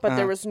out, but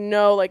there was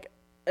no like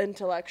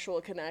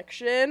intellectual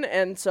connection,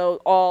 and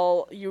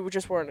so you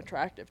just weren't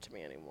attractive to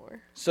me anymore.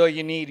 So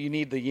you need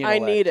the intellect. I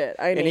need it.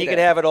 And he could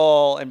have it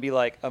all and be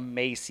like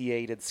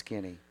emaciated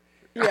skinny.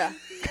 Yeah.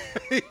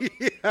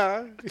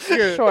 Yeah.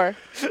 Sure.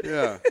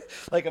 Yeah.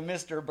 Like a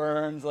Mr.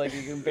 Burns, like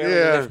he can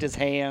barely lift his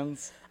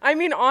hands. I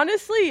mean,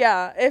 honestly,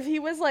 yeah. If he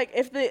was like,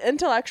 if the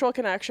intellectual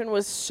connection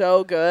was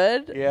so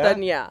good,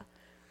 then yeah.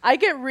 I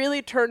get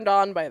really turned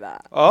on by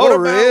that. Oh, what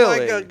about really?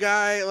 like a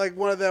guy, like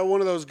one of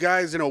those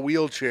guys in a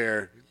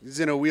wheelchair? He's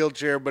in a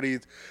wheelchair, but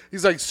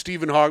he's like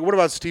Stephen Hawking. What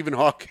about Stephen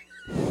Hawking?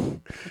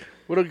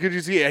 What could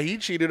you see? Yeah, he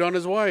cheated on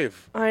his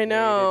wife. I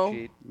know. Yeah, he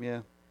did cheat.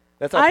 Yeah.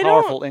 That's how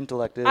powerful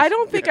intellect is. I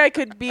don't think I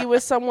could be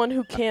with someone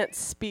who can't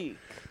speak.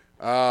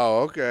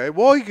 Oh, okay.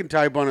 Well, he can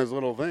type on his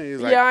little thing. He's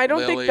like, I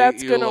don't think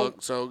that's you gonna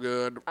look so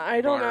good.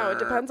 I don't know. It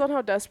depends on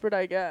how desperate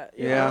I get.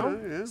 You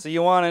know? Yeah. So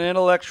you want an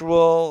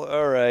intellectual,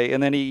 all right,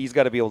 and then he's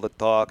got to be able to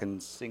talk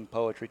and sing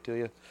poetry to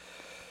you.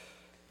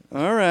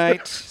 All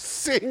right.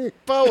 Sing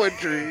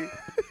poetry.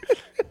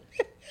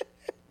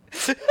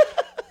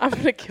 I'm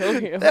gonna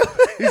kill you.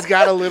 He's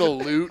got a little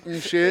lute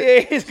and shit. Yeah,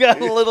 he's got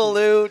a little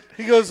lute.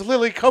 He goes,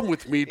 Lily, come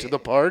with me to the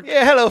park.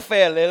 Yeah, hello,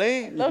 fair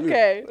Lily.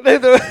 Okay.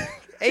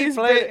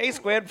 A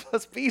squared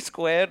plus B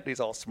squared. He's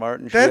all smart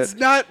and That's shit.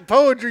 not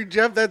poetry,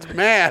 Jeff. That's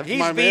math. He's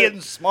my being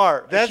man.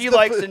 smart. She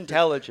likes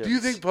intelligence. Do you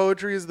think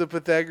poetry is the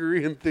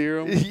Pythagorean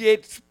theorem?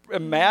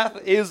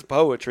 Math is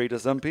poetry to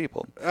some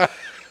people. It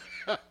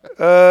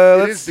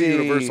Let's is the see.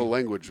 universal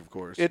language, of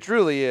course. It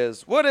truly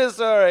is. All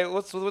right?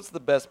 What's the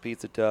best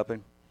pizza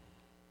topping?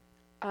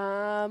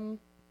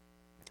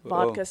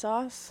 Vodka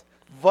sauce.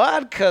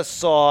 Vodka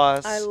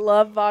sauce. I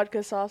love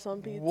vodka sauce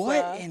on pizza.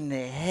 What in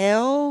the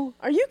hell?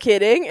 Are you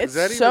kidding? Is It's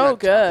that even so a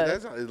good.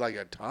 That's not like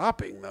a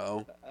topping,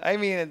 though. I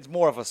mean, it's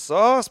more of a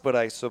sauce, but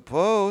I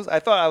suppose. I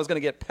thought I was going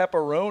to get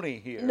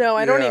pepperoni here. No,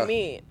 I don't Yeah. eat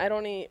meat. I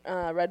don't eat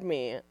red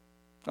meat.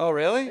 Oh,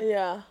 really?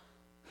 Yeah.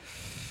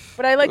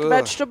 But I like Ugh.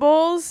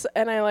 vegetables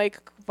and I like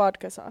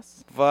vodka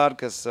sauce.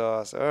 Vodka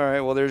sauce. All right.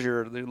 Well,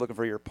 you're looking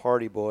for your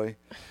party boy.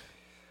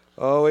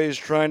 Always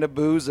trying to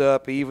booze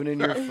up, even in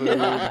your food.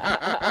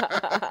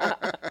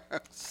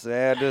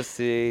 Sad to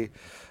see.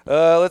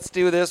 Let's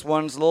do this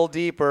one. It's a little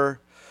deeper.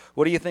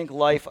 What do you think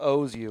life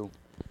owes you?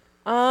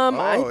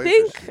 I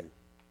think interesting.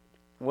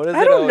 What is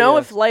I it don't owe know you?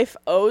 if life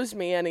owes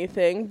me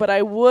anything, but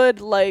I would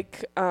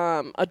like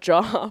a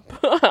job.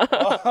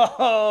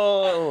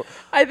 Oh.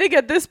 I think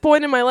at this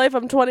point in my life,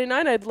 I'm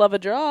 29, I'd love a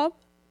job.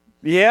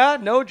 Yeah?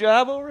 No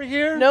job over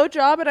here? No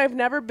job, and I've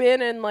never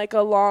been in like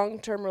a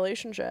long-term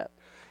relationship.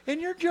 And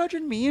you're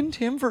judging me and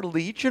Tim for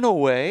leeching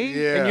away?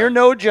 Yeah. And you're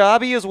no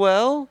jobby as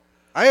well?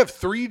 I have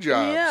 3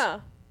 jobs.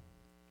 Yeah.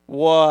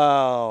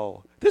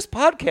 Wow. This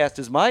podcast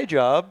is my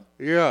job.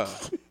 Yeah.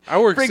 I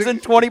work Brings in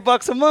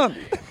 $20 a month.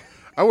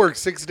 I work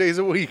 6 days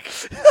a week.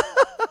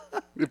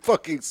 It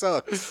fucking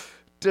sucks.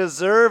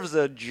 Deserves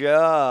a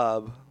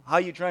job. How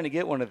you trying to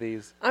get one of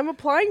these? I'm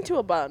applying to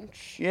a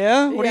bunch.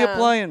 Yeah? What are you Yeah.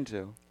 applying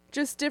to?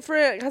 Just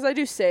different, because I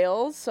do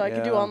sales, so I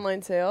can do Yeah.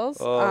 online sales.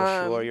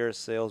 Oh, sure. You're a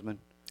salesman.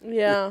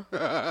 Yeah.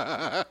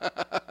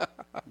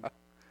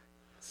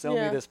 Sell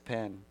Yeah. me this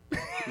pen.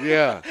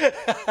 Yeah.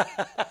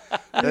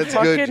 That's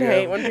Fucking good, Jeff.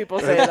 hate when people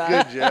say That's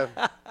that. good,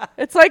 Jeff.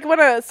 It's like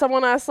when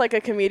someone asks like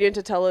a comedian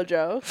to tell a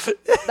joke.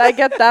 I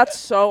get that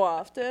so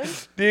often.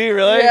 Do you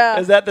really? Yeah.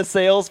 Is that the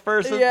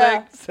salesperson Yeah.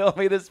 thing? Sell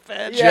me this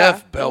pen? Yeah,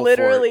 Jeff Belfort.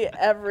 literally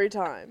every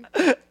time.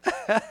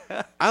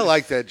 I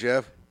like that,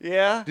 Jeff.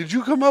 Yeah? Did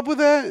you come up with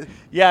that?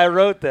 Yeah, I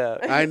wrote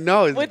that. I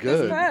know it's With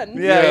good. this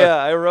pen. Yeah,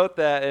 I wrote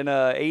that in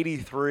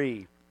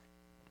 83.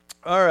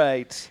 All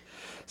right.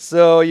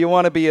 So you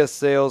want to be a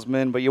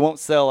salesman, but you won't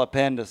sell a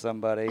pen to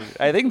somebody.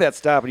 I think that's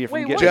stopping you from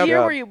Wait, getting what a year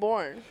job. were you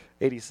born?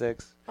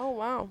 86. Oh,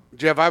 wow.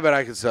 Jeff, I bet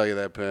I can sell you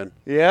that pen.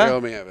 Yeah?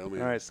 Let me have it. Let me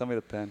All have it. right, sell me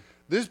the pen.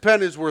 This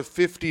pen is worth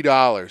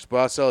 $50, but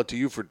I'll sell it to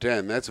you for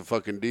 10. That's a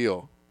fucking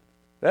deal.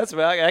 That's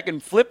right. I can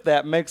flip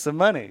that and make some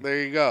money.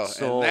 There you go.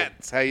 Sold. And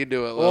that's how you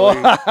do it,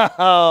 Lily.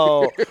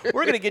 Wow.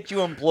 We're going to get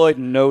you employed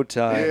in no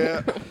time.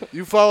 Yeah.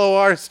 You follow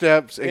our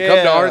steps and come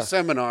to Yeah. our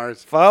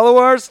seminars. Follow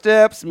our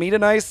steps. Meet a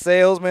nice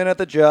salesman at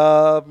the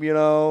job, you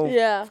know.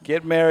 Yeah.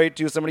 Get married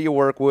to somebody you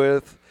work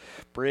with.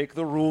 Break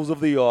the rules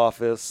of the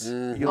office.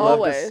 You love to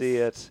Always. see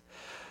it.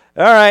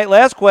 All right,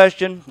 last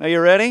question. Are you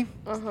ready?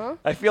 Uh-huh.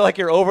 I feel like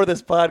you're over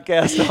this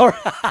podcast already.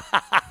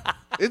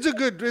 It's a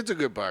good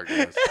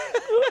podcast.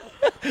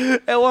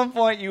 At one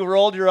point, you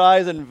rolled your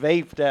eyes and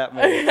vaped at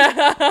me.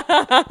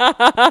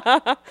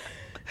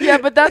 Yeah,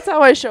 but that's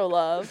how I show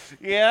love.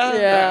 Yeah?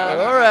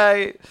 Yeah. All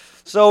right.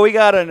 So we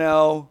got to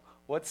know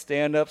what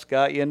stand-ups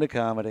got you into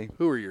comedy.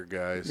 Who are your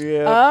guys?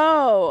 Yeah.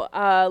 Oh,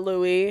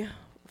 Louis,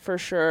 for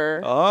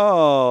sure.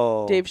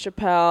 Oh. Dave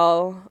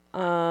Chappelle.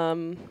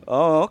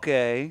 Oh,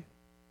 okay.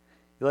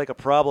 You like a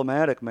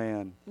problematic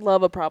man.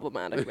 Love a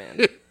problematic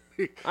man.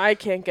 I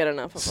can't get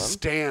enough of him.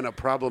 Stan, a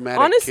problematic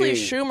Honestly,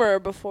 king.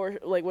 Schumer before,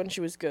 like when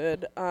she was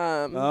good.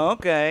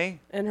 Okay.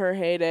 In her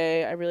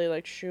heyday, I really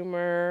liked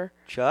Schumer.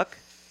 Chuck?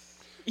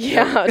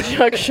 Yeah,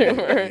 Chuck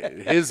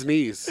Schumer. His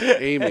niece,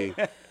 Amy.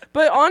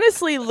 But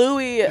honestly,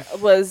 Louis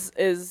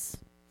is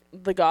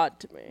the god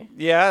to me.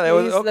 Yeah, that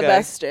was He's okay. the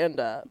best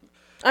stand-up.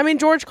 I mean,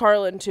 George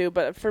Carlin too,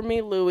 but for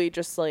me, Louis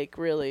just like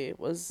really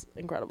was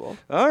incredible.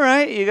 All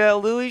right, you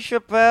got Louis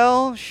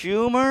Chappelle,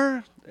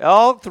 Schumer,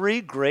 all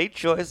three great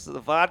choices. The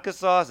vodka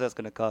sauce, that's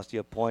going to cost you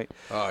a point.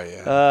 Oh,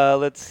 yeah.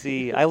 Let's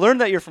see. I learned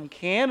that you're from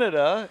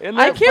Canada. Isn't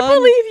I that can't fun?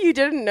 believe you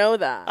didn't know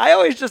that. I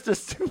always just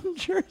assumed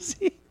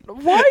Jersey.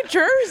 Why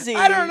Jersey?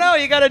 I don't know.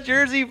 You got a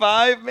Jersey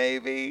vibe,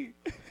 maybe?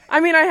 I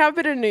mean, I have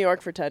been in New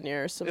York for 10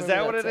 years. So Is maybe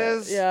that what it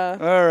that's is? Yeah.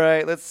 All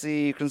right, let's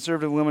see.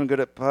 Conservative women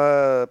good at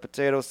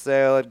potato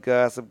salad.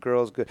 Gossip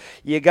girls good.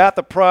 You got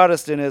the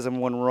Protestantism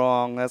one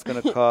wrong. That's going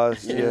to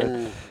cost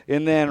you.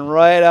 And then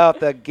right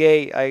out the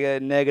gate, I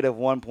got negative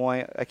 1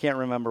 point. I can't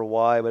remember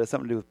why, but it's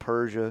something to do with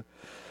Persia.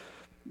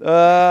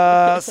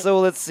 So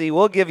let's see.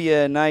 We'll give you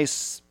a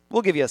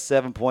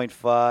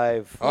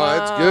 7.5. Oh,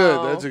 that's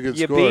good. That's a good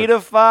You score. beat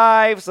a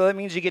 5, so that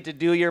means you get to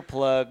do your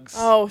plugs.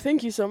 Oh,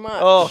 thank you so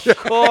much. Oh, of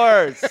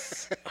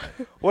course.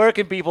 Where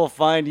can people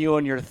find you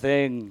and your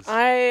things?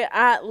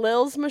 At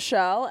Lils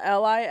Michelle,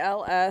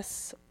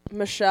 Lils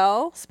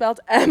Michelle, spelled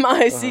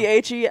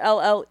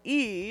Michelle.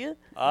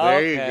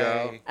 There you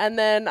go. And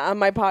then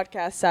my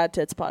podcast, Sad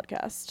Tits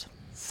Podcast.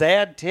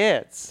 Sad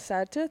tits.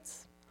 Sad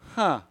Tits?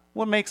 Huh.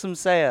 What makes them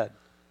sad?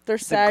 They're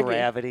The saggy.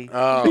 gravity.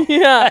 Oh.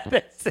 Yeah,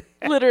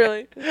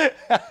 literally.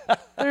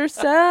 They're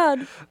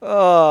sad.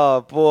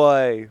 Oh,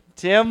 boy.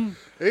 Tim,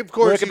 Of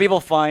course, where can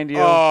people find you?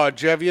 Oh,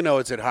 Jeff, you know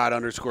it's at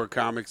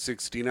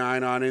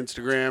hot_comics69 on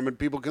Instagram, and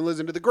people can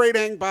listen to the Great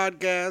Hang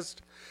podcast.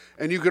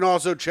 And you can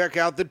also check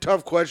out the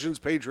Tough Questions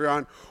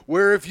Patreon,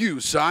 where if you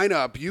sign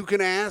up, you can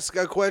ask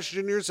a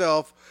question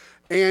yourself,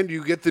 and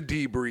you get the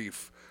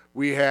debrief.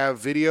 We have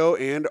video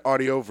and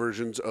audio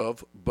versions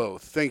of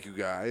both. Thank you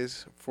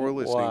guys for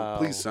listening. Wow.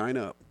 Please sign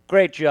up.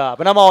 Great job.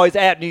 And I'm always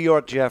at New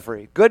York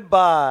Jeffrey.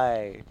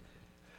 Goodbye.